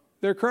drunk.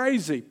 They're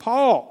crazy.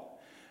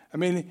 Paul, I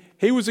mean,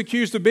 he was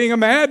accused of being a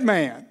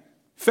madman.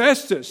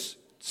 Festus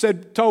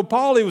told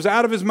Paul he was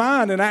out of his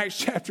mind in Acts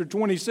chapter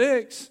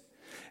 26.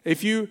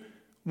 If you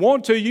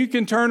want to, you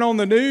can turn on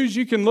the news,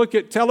 you can look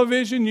at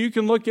television, you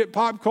can look at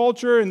pop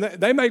culture, and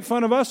they make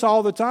fun of us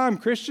all the time.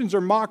 Christians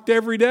are mocked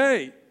every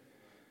day.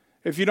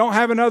 If you don't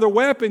have another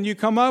weapon, you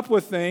come up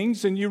with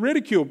things and you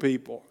ridicule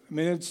people. I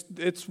mean,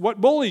 it's what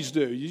bullies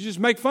do. You just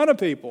make fun of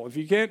people. If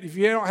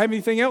you don't have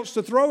anything else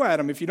to throw at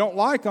them, if you don't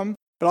like them.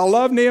 But I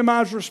love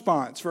Nehemiah's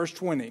response, verse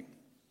 20.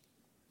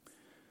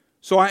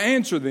 So I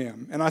answered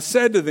them, and I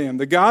said to them,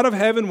 the God of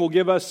heaven will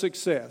give us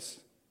success.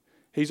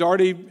 His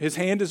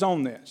hand is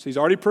on this. He's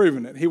already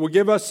proven it. He will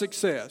give us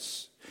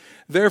success.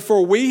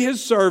 Therefore, we,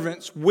 his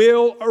servants,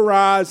 will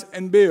arise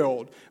and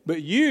build.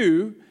 But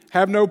you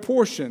have no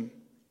portion,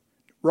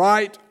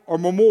 right, or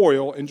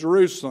memorial in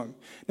Jerusalem.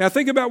 Now,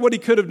 think about what he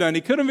could have done.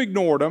 He could have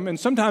ignored them, and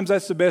sometimes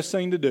that's the best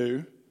thing to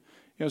do.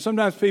 You know,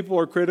 sometimes people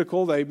are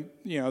critical. They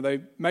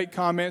make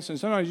comments, and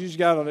sometimes you just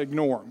got to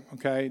ignore them,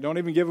 okay? Don't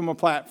even give them a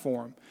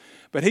platform.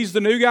 But he's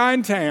the new guy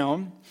in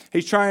town.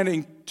 He's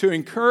trying to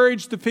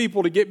encourage the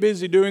people to get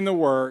busy doing the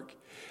work.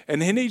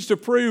 And he needs to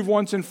prove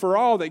once and for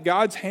all that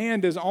God's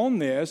hand is on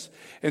this.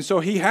 And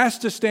so he has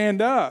to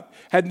stand up.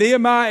 Had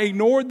Nehemiah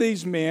ignored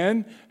these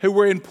men who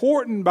were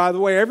important, by the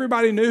way,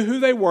 everybody knew who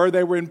they were.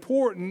 They were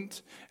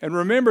important. And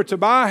remember,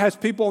 Tobiah has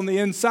people on the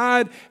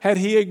inside. Had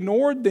he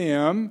ignored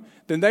them,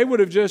 then they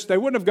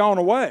wouldn't have gone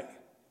away.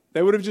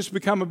 They would have just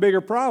become a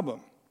bigger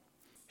problem.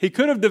 He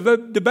could have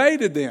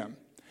debated them.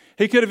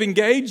 He could have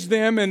engaged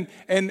them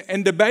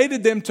and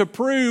debated them to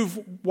prove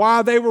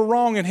why they were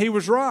wrong and he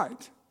was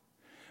right.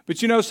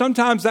 But you know,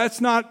 sometimes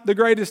that's not the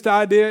greatest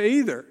idea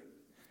either.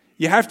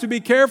 You have to be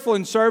careful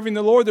in serving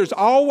the Lord. There's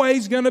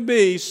always going to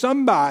be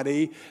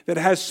somebody that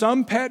has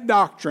some pet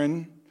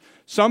doctrine,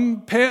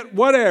 some pet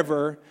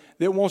whatever,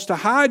 that wants to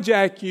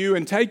hijack you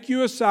and take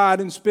you aside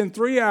and spend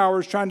 3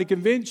 hours trying to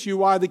convince you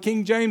why the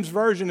King James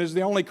Version is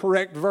the only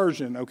correct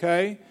version,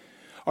 okay?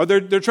 Or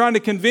they're trying to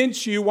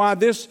convince you why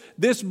this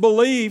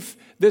belief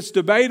that's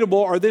debatable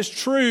or this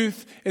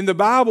truth in the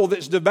Bible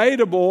that's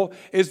debatable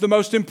is the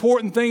most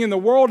important thing in the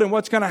world. And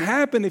what's going to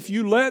happen if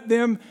you let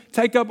them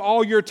take up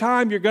all your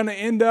time, you're going to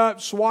end up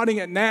swatting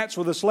at gnats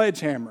with a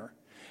sledgehammer.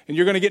 And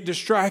you're going to get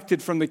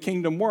distracted from the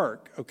kingdom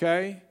work,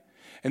 okay?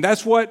 And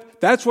that's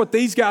what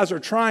these guys are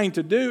trying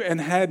to do. And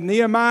had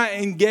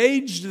Nehemiah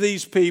engaged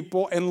these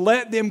people and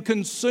let them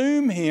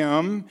consume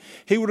him,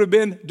 he would have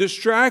been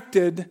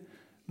distracted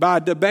by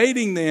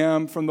debating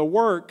them from the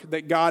work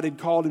that God had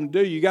called him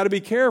to do. You got to be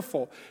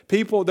careful.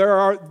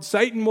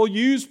 Satan will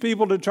use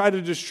people to try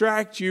to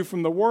distract you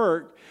from the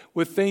work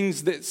with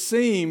things that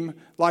seem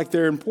like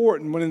they're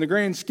important, when in the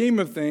grand scheme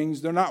of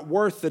things, they're not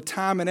worth the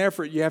time and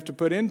effort you have to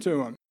put into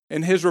them.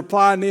 In his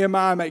reply,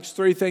 Nehemiah makes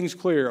 3 things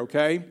clear,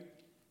 okay?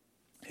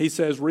 He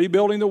says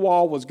rebuilding the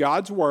wall was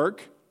God's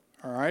work,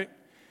 all right?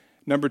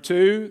 Number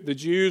 2, the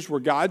Jews were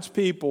God's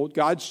people,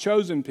 God's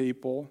chosen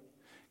people,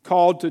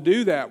 called to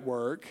do that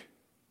work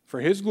for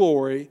his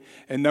glory.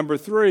 And number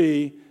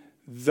 3,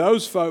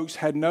 those folks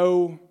had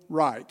no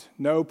right,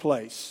 no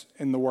place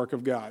in the work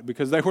of God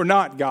because they were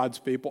not God's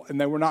people and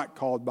they were not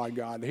called by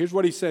God. Here's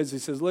what he says. He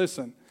says,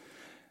 listen,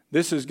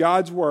 this is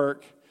God's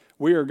work.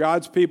 We are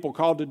God's people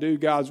called to do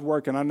God's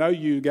work. And I know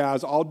you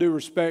guys, all due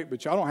respect,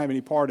 but y'all don't have any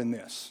part in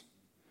this.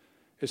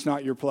 It's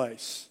not your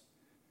place.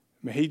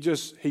 I mean,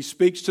 he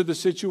speaks to the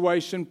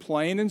situation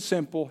plain and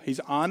simple.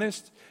 He's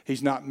honest.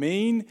 He's not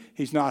mean.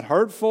 He's not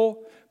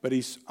hurtful. But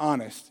he's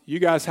honest. You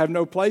guys have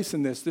no place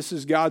in this. This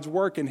is God's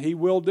work, and he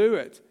will do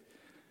it.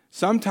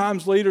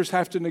 Sometimes leaders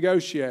have to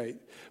negotiate,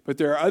 but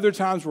there are other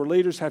times where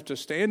leaders have to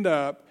stand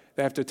up,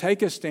 they have to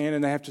take a stand,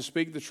 and they have to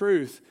speak the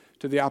truth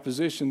to the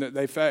opposition that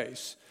they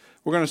face.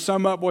 We're going to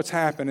sum up what's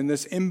happened in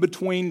this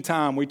in-between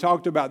time. We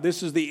talked about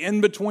this is the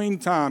in-between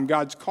time.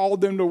 God's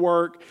called them to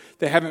work.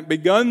 They haven't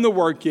begun the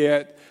work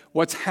yet.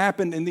 What's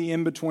happened in the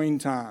in-between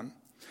time?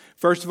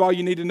 First of all,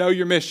 you need to know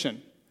your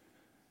mission.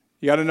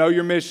 You got to know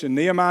your mission.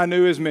 Nehemiah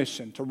knew his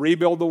mission, to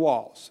rebuild the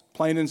walls,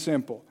 plain and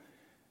simple.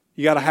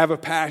 You got to have a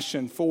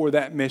passion for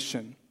that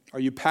mission.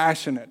 Are you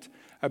passionate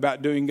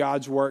about doing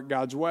God's work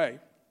God's way?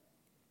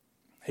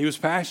 He was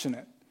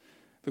passionate.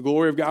 The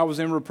glory of God was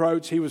in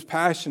reproach. He was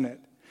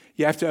passionate.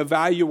 You have to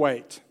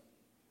evaluate.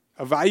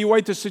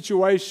 Evaluate the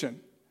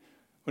situation.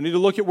 We need to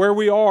look at where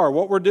we are,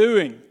 what we're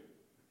doing.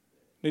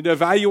 We need to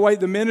evaluate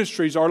the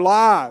ministries, our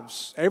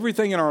lives,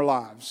 everything in our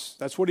lives.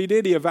 That's what he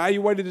did. He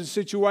evaluated the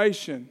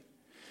situation.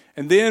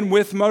 And then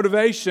with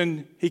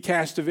motivation, he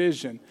cast a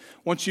vision.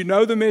 Once you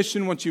know the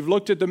mission, once you've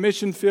looked at the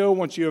mission field,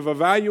 once you have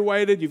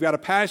evaluated, you've got a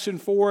passion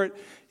for it,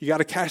 you got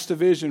to cast a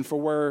vision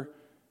for where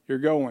you're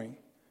going.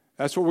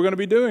 That's what we're going to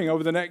be doing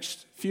over the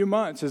next few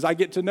months. As I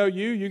get to know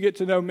you, you get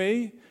to know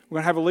me. We're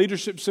going to have a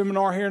leadership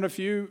seminar here in a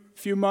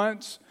few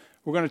months.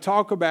 We're going to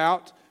talk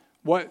about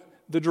what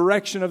the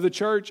direction of the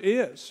church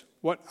is,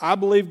 what I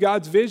believe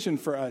God's vision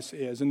for us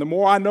is. And the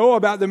more I know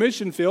about the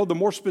mission field, the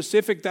more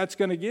specific that's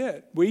going to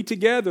get. We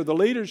together, the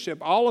leadership,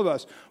 all of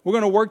us, we're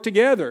going to work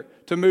together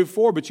to move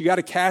forward. But you got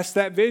to cast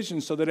that vision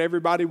so that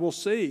everybody will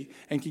see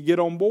and can get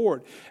on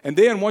board. And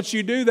then once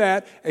you do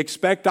that,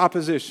 expect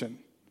opposition.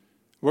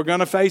 We're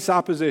going to face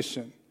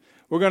opposition.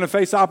 We're going to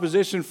face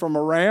opposition from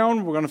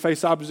around. We're going to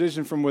face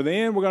opposition from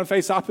within. We're going to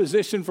face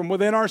opposition from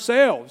within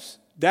ourselves.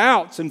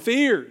 Doubts and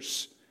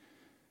fears,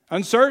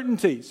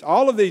 uncertainties,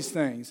 all of these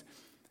things.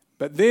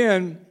 But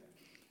then,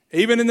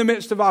 Even in the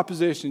midst of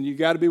opposition, you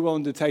got to be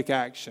willing to take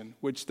action,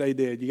 which they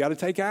did. You got to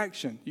take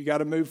action. You got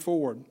to move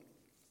forward.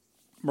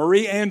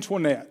 Marie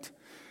Antoinette,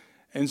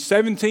 in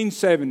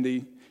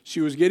 1770, she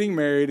was getting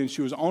married, and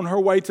she was on her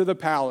way to the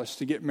palace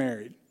to get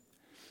married.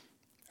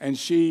 And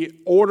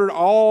she ordered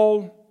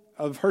all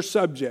of her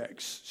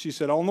subjects. She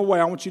said, on the way,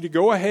 I want you to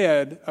go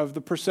ahead of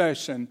the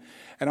procession,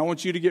 and I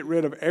want you to get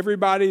rid of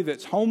everybody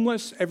that's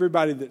homeless,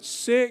 everybody that's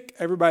sick,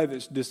 everybody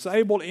that's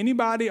disabled,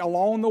 anybody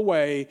along the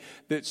way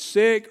that's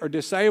sick or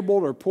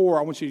disabled or poor.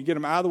 I want you to get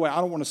them out of the way. I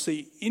don't want to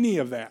see any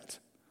of that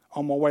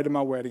on my way to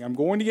my wedding. I'm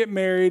going to get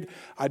married.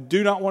 I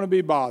do not want to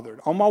be bothered.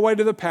 On my way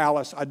to the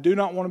palace, I do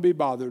not want to be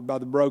bothered by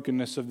the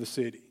brokenness of the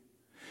city.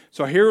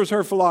 So here was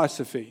her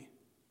philosophy.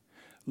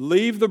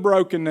 Leave the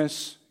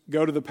brokenness,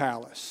 go to the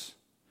palace.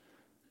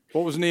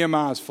 What was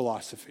Nehemiah's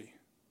philosophy?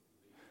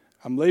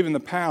 I'm leaving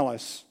the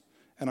palace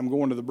and I'm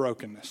going to the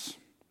brokenness.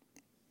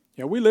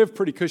 You know, we live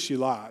pretty cushy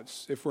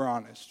lives, if we're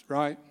honest,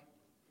 right?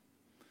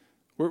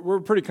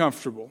 We're pretty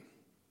comfortable.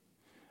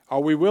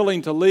 Are we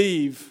willing to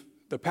leave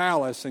the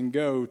palace and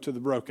go to the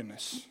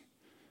brokenness,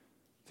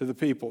 to the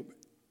people?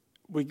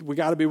 We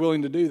got to be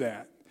willing to do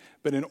that.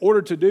 But in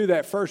order to do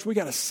that, first, we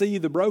got to see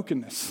the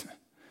brokenness.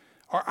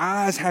 Our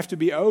eyes have to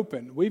be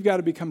open. We've got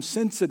to become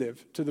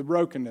sensitive to the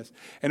brokenness.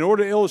 In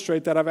order to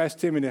illustrate that, I've asked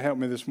Timmy to help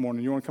me this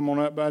morning. You want to come on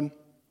up, bud?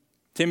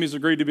 Timmy's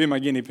agreed to be my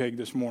guinea pig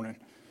this morning,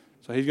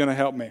 so he's going to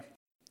help me.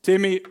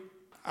 Timmy,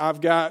 I've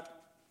got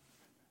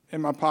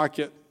in my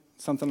pocket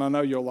something I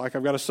know you'll like.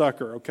 I've got a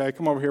sucker, okay?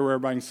 Come over here where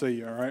everybody can see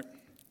you, all right?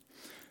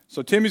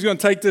 So Timmy's going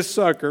to take this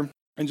sucker,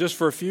 and just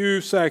for a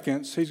few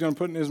seconds, he's going to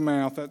put it in his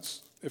mouth.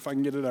 That's if I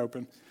can get it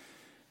open.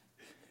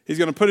 He's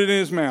going to put it in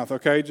his mouth,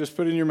 okay? Just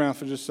put it in your mouth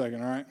for just a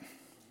second, all right?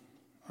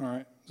 All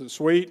right. Is it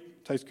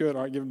sweet? Tastes good?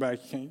 All right, give it back.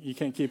 You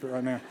can't keep it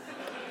right now.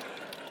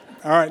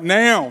 All right,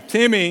 now,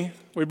 Timmy,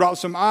 we brought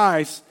some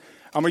ice.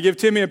 I'm going to give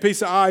Timmy a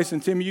piece of ice,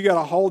 and Timmy, you got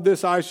to hold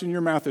this ice in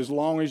your mouth as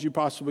long as you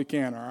possibly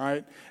can, all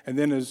right? And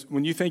then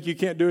when you think you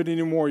can't do it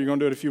anymore, you're going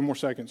to do it a few more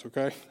seconds,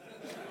 okay?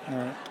 All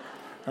right.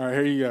 All right,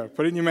 here you go.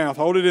 Put it in your mouth.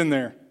 Hold it in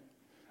there.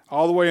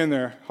 All the way in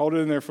there. Hold it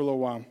in there for a little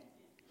while.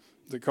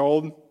 Is it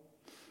cold?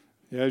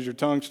 Yeah, is your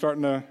tongue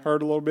starting to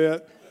hurt a little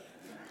bit?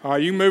 All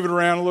right, you can move it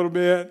around a little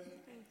bit.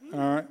 All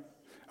right.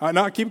 All right,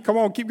 now come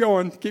on, keep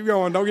going. Keep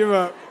going. Don't give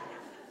up.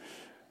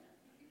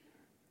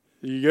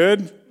 You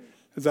good?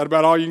 Is that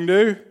about all you can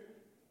do?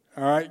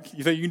 All right.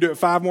 You think you can do it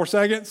 5 more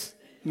seconds?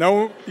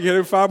 No? You can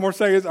do 5 more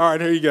seconds? All right,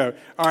 here you go.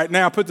 All right,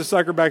 now put the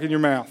sucker back in your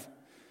mouth.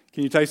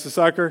 Can you taste the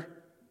sucker?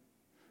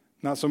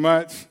 Not so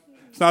much?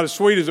 It's not as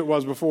sweet as it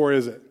was before,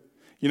 is it?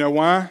 You know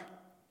why?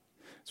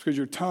 It's because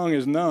your tongue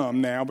is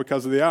numb now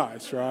because of the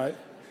ice, right?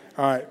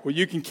 All right, well,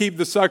 you can keep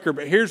the sucker,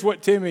 but here's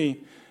what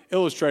Timmy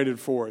illustrated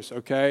for us,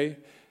 okay?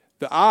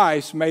 The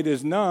ice made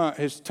his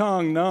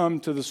tongue numb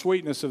to the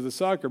sweetness of the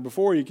sucker.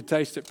 Before, he could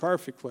taste it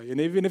perfectly.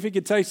 And even if he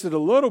could taste it a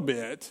little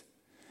bit,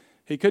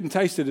 he couldn't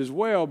taste it as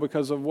well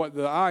because of what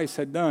the ice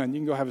had done. You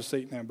can go have a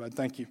seat now, bud.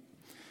 Thank you.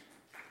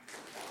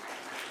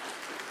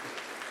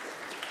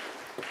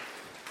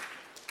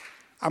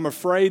 I'm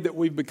afraid that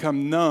we've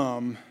become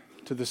numb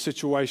to the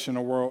situation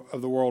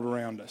of the world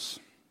around us.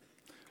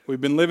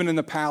 We've been living in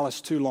the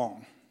palace too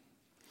long.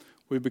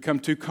 We've become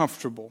too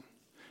comfortable,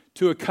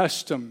 too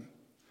accustomed.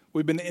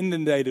 We've been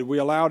inundated. We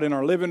allow it in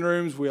our living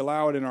rooms. We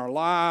allow it in our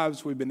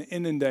lives. We've been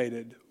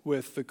inundated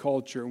with the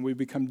culture, and we've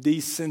become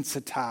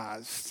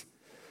desensitized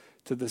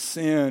to the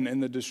sin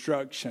and the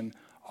destruction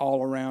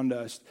all around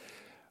us.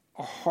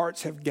 Our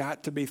hearts have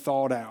got to be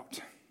thawed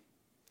out,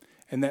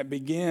 and that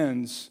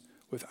begins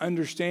with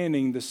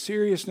understanding the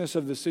seriousness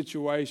of the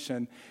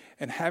situation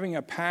and having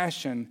a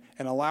passion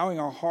and allowing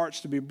our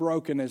hearts to be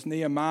broken as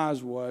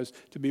Nehemiah's was,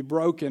 to be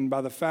broken by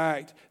the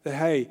fact that,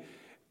 hey,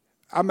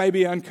 I may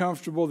be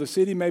uncomfortable, the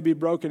city may be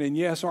broken, and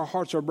yes, our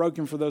hearts are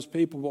broken for those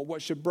people, but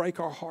what should break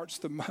our hearts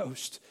the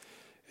most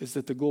is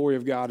that the glory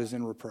of God is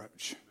in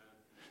reproach.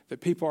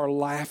 That people are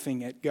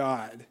laughing at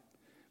God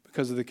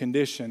because of the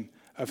condition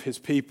of His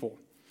people.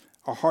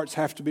 Our hearts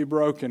have to be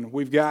broken.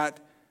 We've got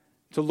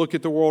to look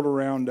at the world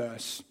around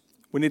us.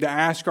 We need to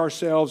ask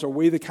ourselves, are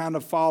we the kind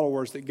of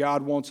followers that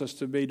God wants us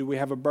to be? Do we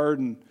have a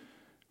burden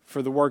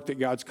for the work that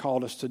God's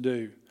called us to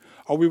do?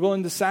 Are we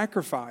willing to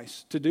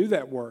sacrifice to do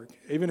that work,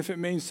 even if it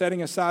means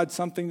setting aside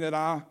something that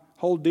I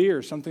hold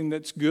dear, something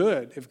that's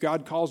good? If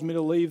God calls me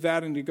to leave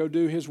that and to go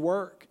do His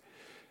work,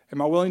 am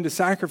I willing to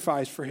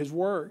sacrifice for His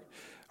work?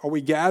 Are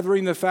we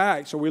gathering the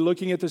facts? Are we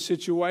looking at the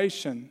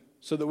situation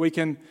so that we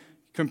can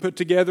put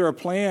together a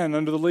plan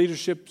under the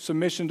leadership,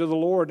 submission to the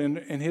Lord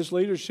and His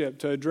leadership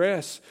to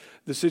address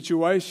the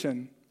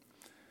situation?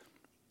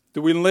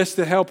 Do we enlist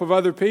the help of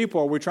other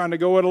people? Are we trying to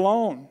go it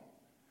alone?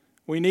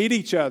 We need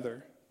each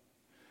other.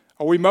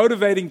 Are we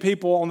motivating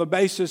people on the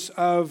basis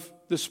of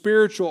the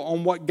spiritual,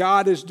 on what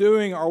God is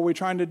doing, or are we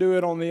trying to do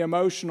it on the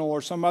emotional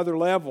or some other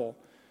level?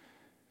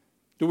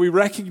 Do we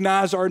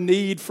recognize our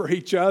need for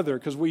each other?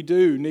 Because we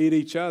do need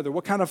each other.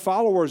 What kind of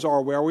followers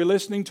are we? Are we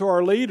listening to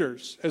our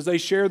leaders as they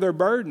share their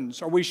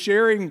burdens? Are we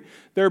sharing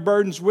their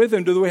burdens with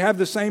them? Do we have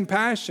the same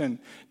passion?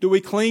 Do we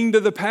cling to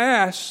the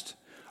past?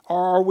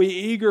 Or are we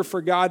eager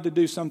for God to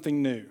do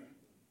something new?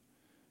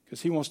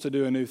 Because He wants to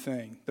do a new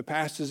thing. The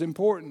past is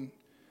important.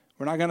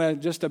 We're not going to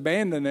just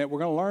abandon it. We're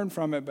going to learn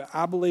from it. But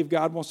I believe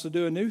God wants to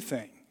do a new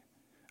thing.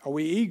 Are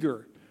we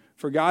eager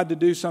for God to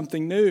do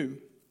something new?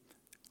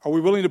 Are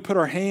we willing to put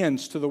our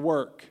hands to the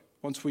work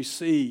once we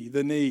see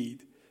the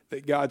need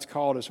that God's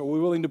called us? Are we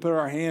willing to put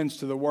our hands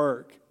to the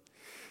work?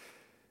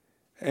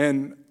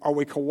 And are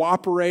we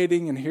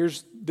cooperating? And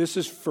this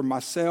is for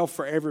myself,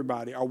 for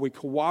everybody. Are we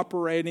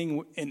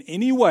cooperating in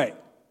any way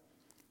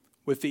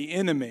with the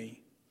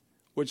enemy,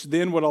 which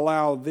then would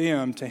allow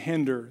them to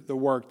hinder the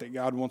work that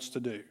God wants to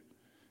do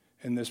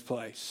in this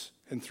place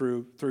and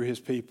through His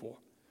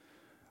people?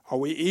 Are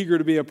we eager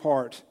to be a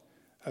part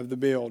of the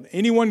build?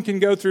 Anyone can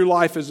go through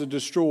life as a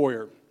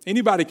destroyer.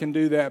 Anybody can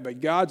do that, but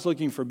God's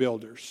looking for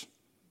builders,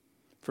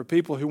 for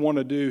people who want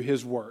to do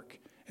His work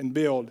and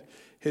build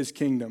His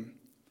kingdom.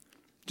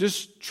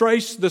 Just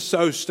trace the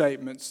so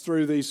statements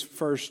through the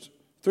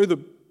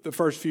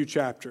first few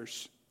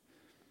chapters.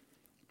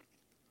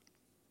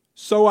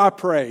 So I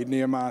prayed,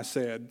 Nehemiah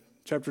said,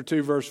 chapter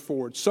 2, verse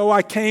 4. So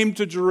I came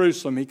to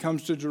Jerusalem. He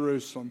comes to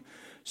Jerusalem.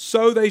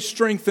 So they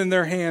strengthened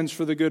their hands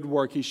for the good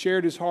work. He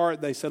shared his heart.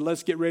 They said,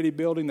 let's get ready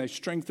building. They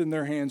strengthened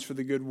their hands for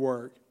the good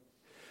work.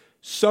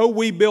 So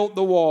we built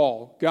the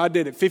wall. God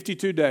did it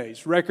 52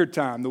 days, record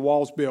time. The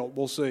wall's built.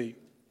 We'll see.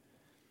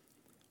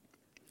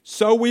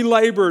 So we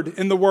labored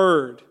in the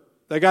word.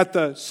 They got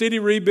the city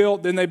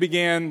rebuilt, then they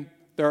began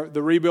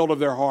the rebuild of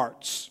their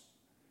hearts.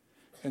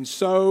 And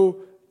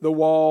so the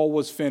wall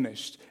was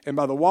finished. And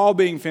by the wall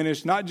being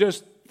finished, not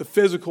just the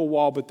physical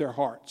wall, but their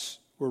hearts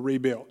were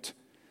rebuilt.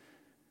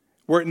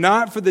 Were it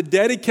not for the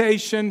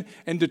dedication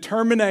and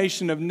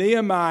determination of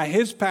Nehemiah,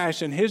 his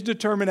passion, his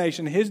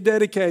determination, his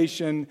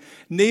dedication,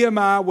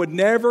 Nehemiah would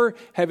never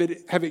have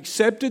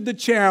accepted the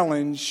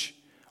challenge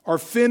or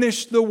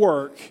finished the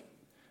work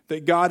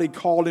that God had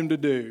called him to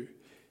do.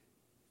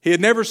 He had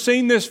never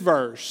seen this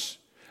verse,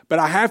 but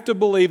I have to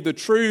believe the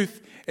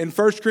truth in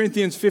 1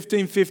 Corinthians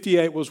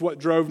 15:58 was what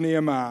drove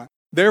Nehemiah.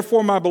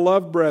 Therefore, my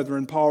beloved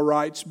brethren, Paul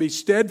writes, be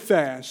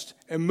steadfast,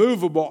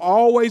 immovable,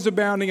 always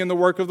abounding in the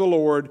work of the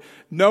Lord,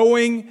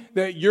 knowing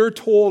that your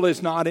toil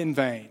is not in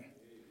vain.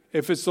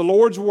 If it's the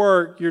Lord's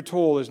work, your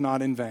toil is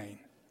not in vain.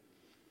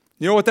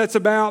 You know what that's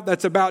about?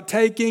 That's about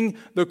taking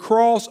the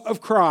cross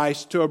of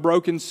Christ to a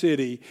broken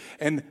city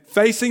and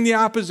facing the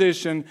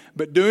opposition,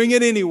 but doing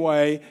it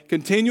anyway,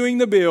 continuing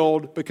the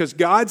build because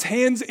God's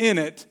hand's in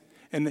it,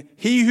 and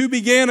He who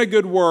began a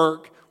good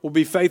work will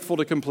be faithful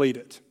to complete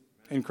it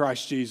in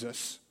Christ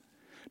Jesus.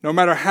 No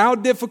matter how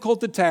difficult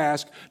the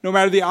task, no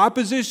matter the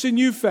opposition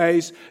you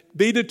face,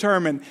 be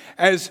determined.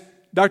 As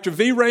Dr.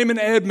 V. Raymond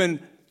Edmond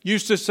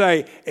used to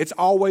say, it's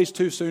always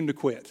too soon to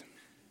quit.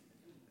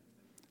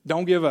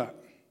 Don't give up.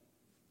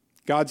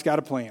 God's got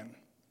a plan.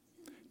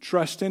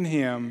 Trust in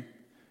Him.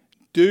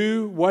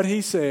 Do what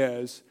He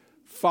says.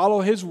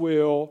 Follow His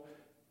will.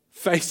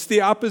 Face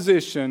the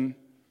opposition.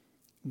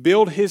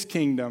 Build His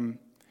kingdom.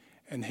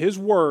 And His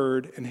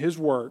word and His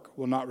work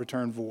will not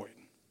return void.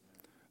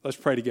 Let's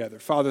pray together.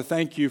 Father,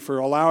 thank You for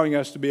allowing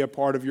us to be a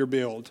part of Your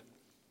build.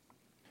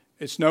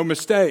 It's no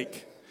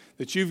mistake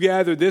that You've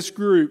gathered this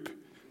group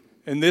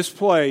in this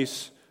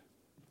place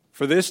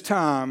for this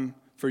time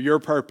for Your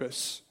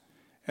purpose.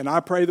 And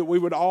I pray that we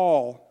would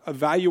all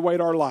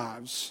evaluate our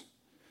lives,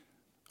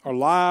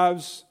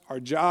 our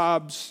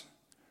jobs,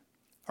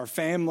 our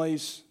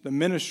families, the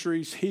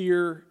ministries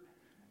here,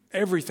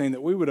 everything,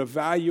 that we would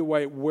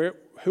evaluate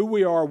who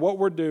we are, what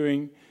we're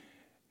doing,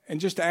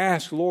 and just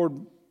ask,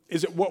 Lord,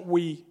 is it what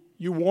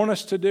You want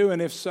us to do?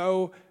 And if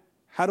so,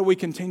 how do we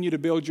continue to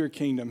build Your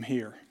kingdom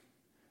here?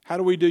 How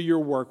do we do Your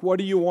work? What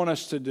do You want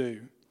us to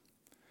do?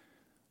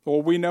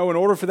 Lord, we know in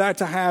order for that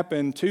to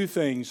happen, two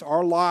things.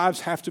 Our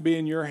lives have to be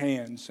in Your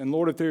hands. And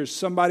Lord, if there's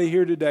somebody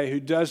here today who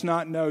does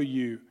not know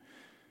You,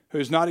 who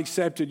has not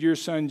accepted Your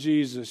Son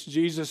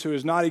Jesus who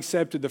has not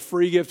accepted the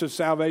free gift of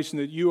salvation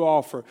that You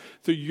offer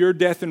through Your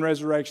death and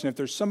resurrection, if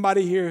there's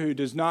somebody here who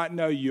does not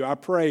know You, I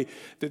pray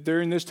that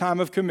during this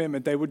time of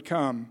commitment they would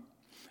come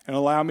and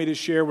allow me to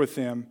share with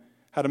them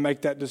how to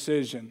make that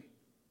decision.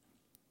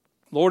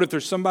 Lord, if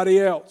there's somebody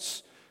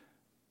else,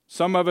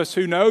 some of us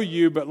who know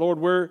You, but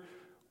Lord,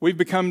 we've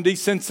become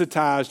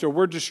desensitized or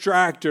we're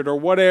distracted or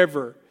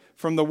whatever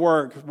from the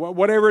work.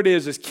 Whatever it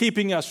is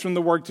keeping us from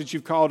the work that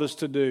You've called us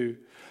to do.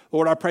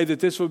 Lord, I pray that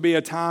this would be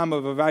a time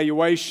of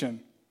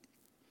evaluation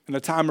and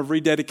a time of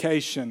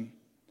rededication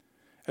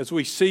as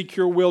we seek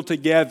Your will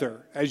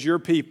together as Your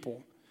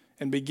people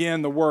and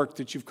begin the work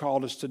that You've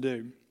called us to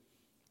do.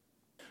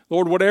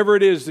 Lord, whatever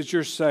it is that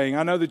You're saying,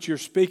 I know that You're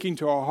speaking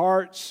to our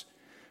hearts.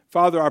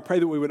 Father, I pray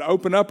that we would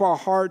open up our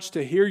hearts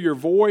to hear Your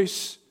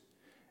voice.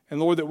 And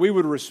Lord, that we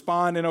would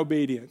respond in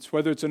obedience,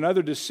 whether it's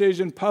another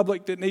decision,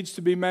 public, that needs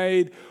to be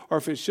made, or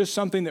if it's just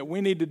something that we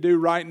need to do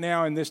right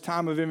now in this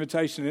time of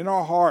invitation in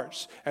our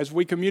hearts as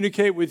we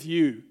communicate with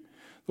You.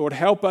 Lord,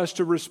 help us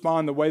to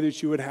respond the way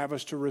that You would have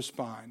us to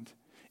respond.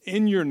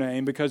 In Your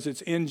name, because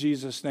it's in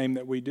Jesus' name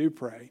that we do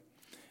pray.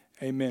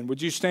 Amen.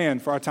 Would you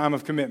stand for our time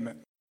of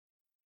commitment?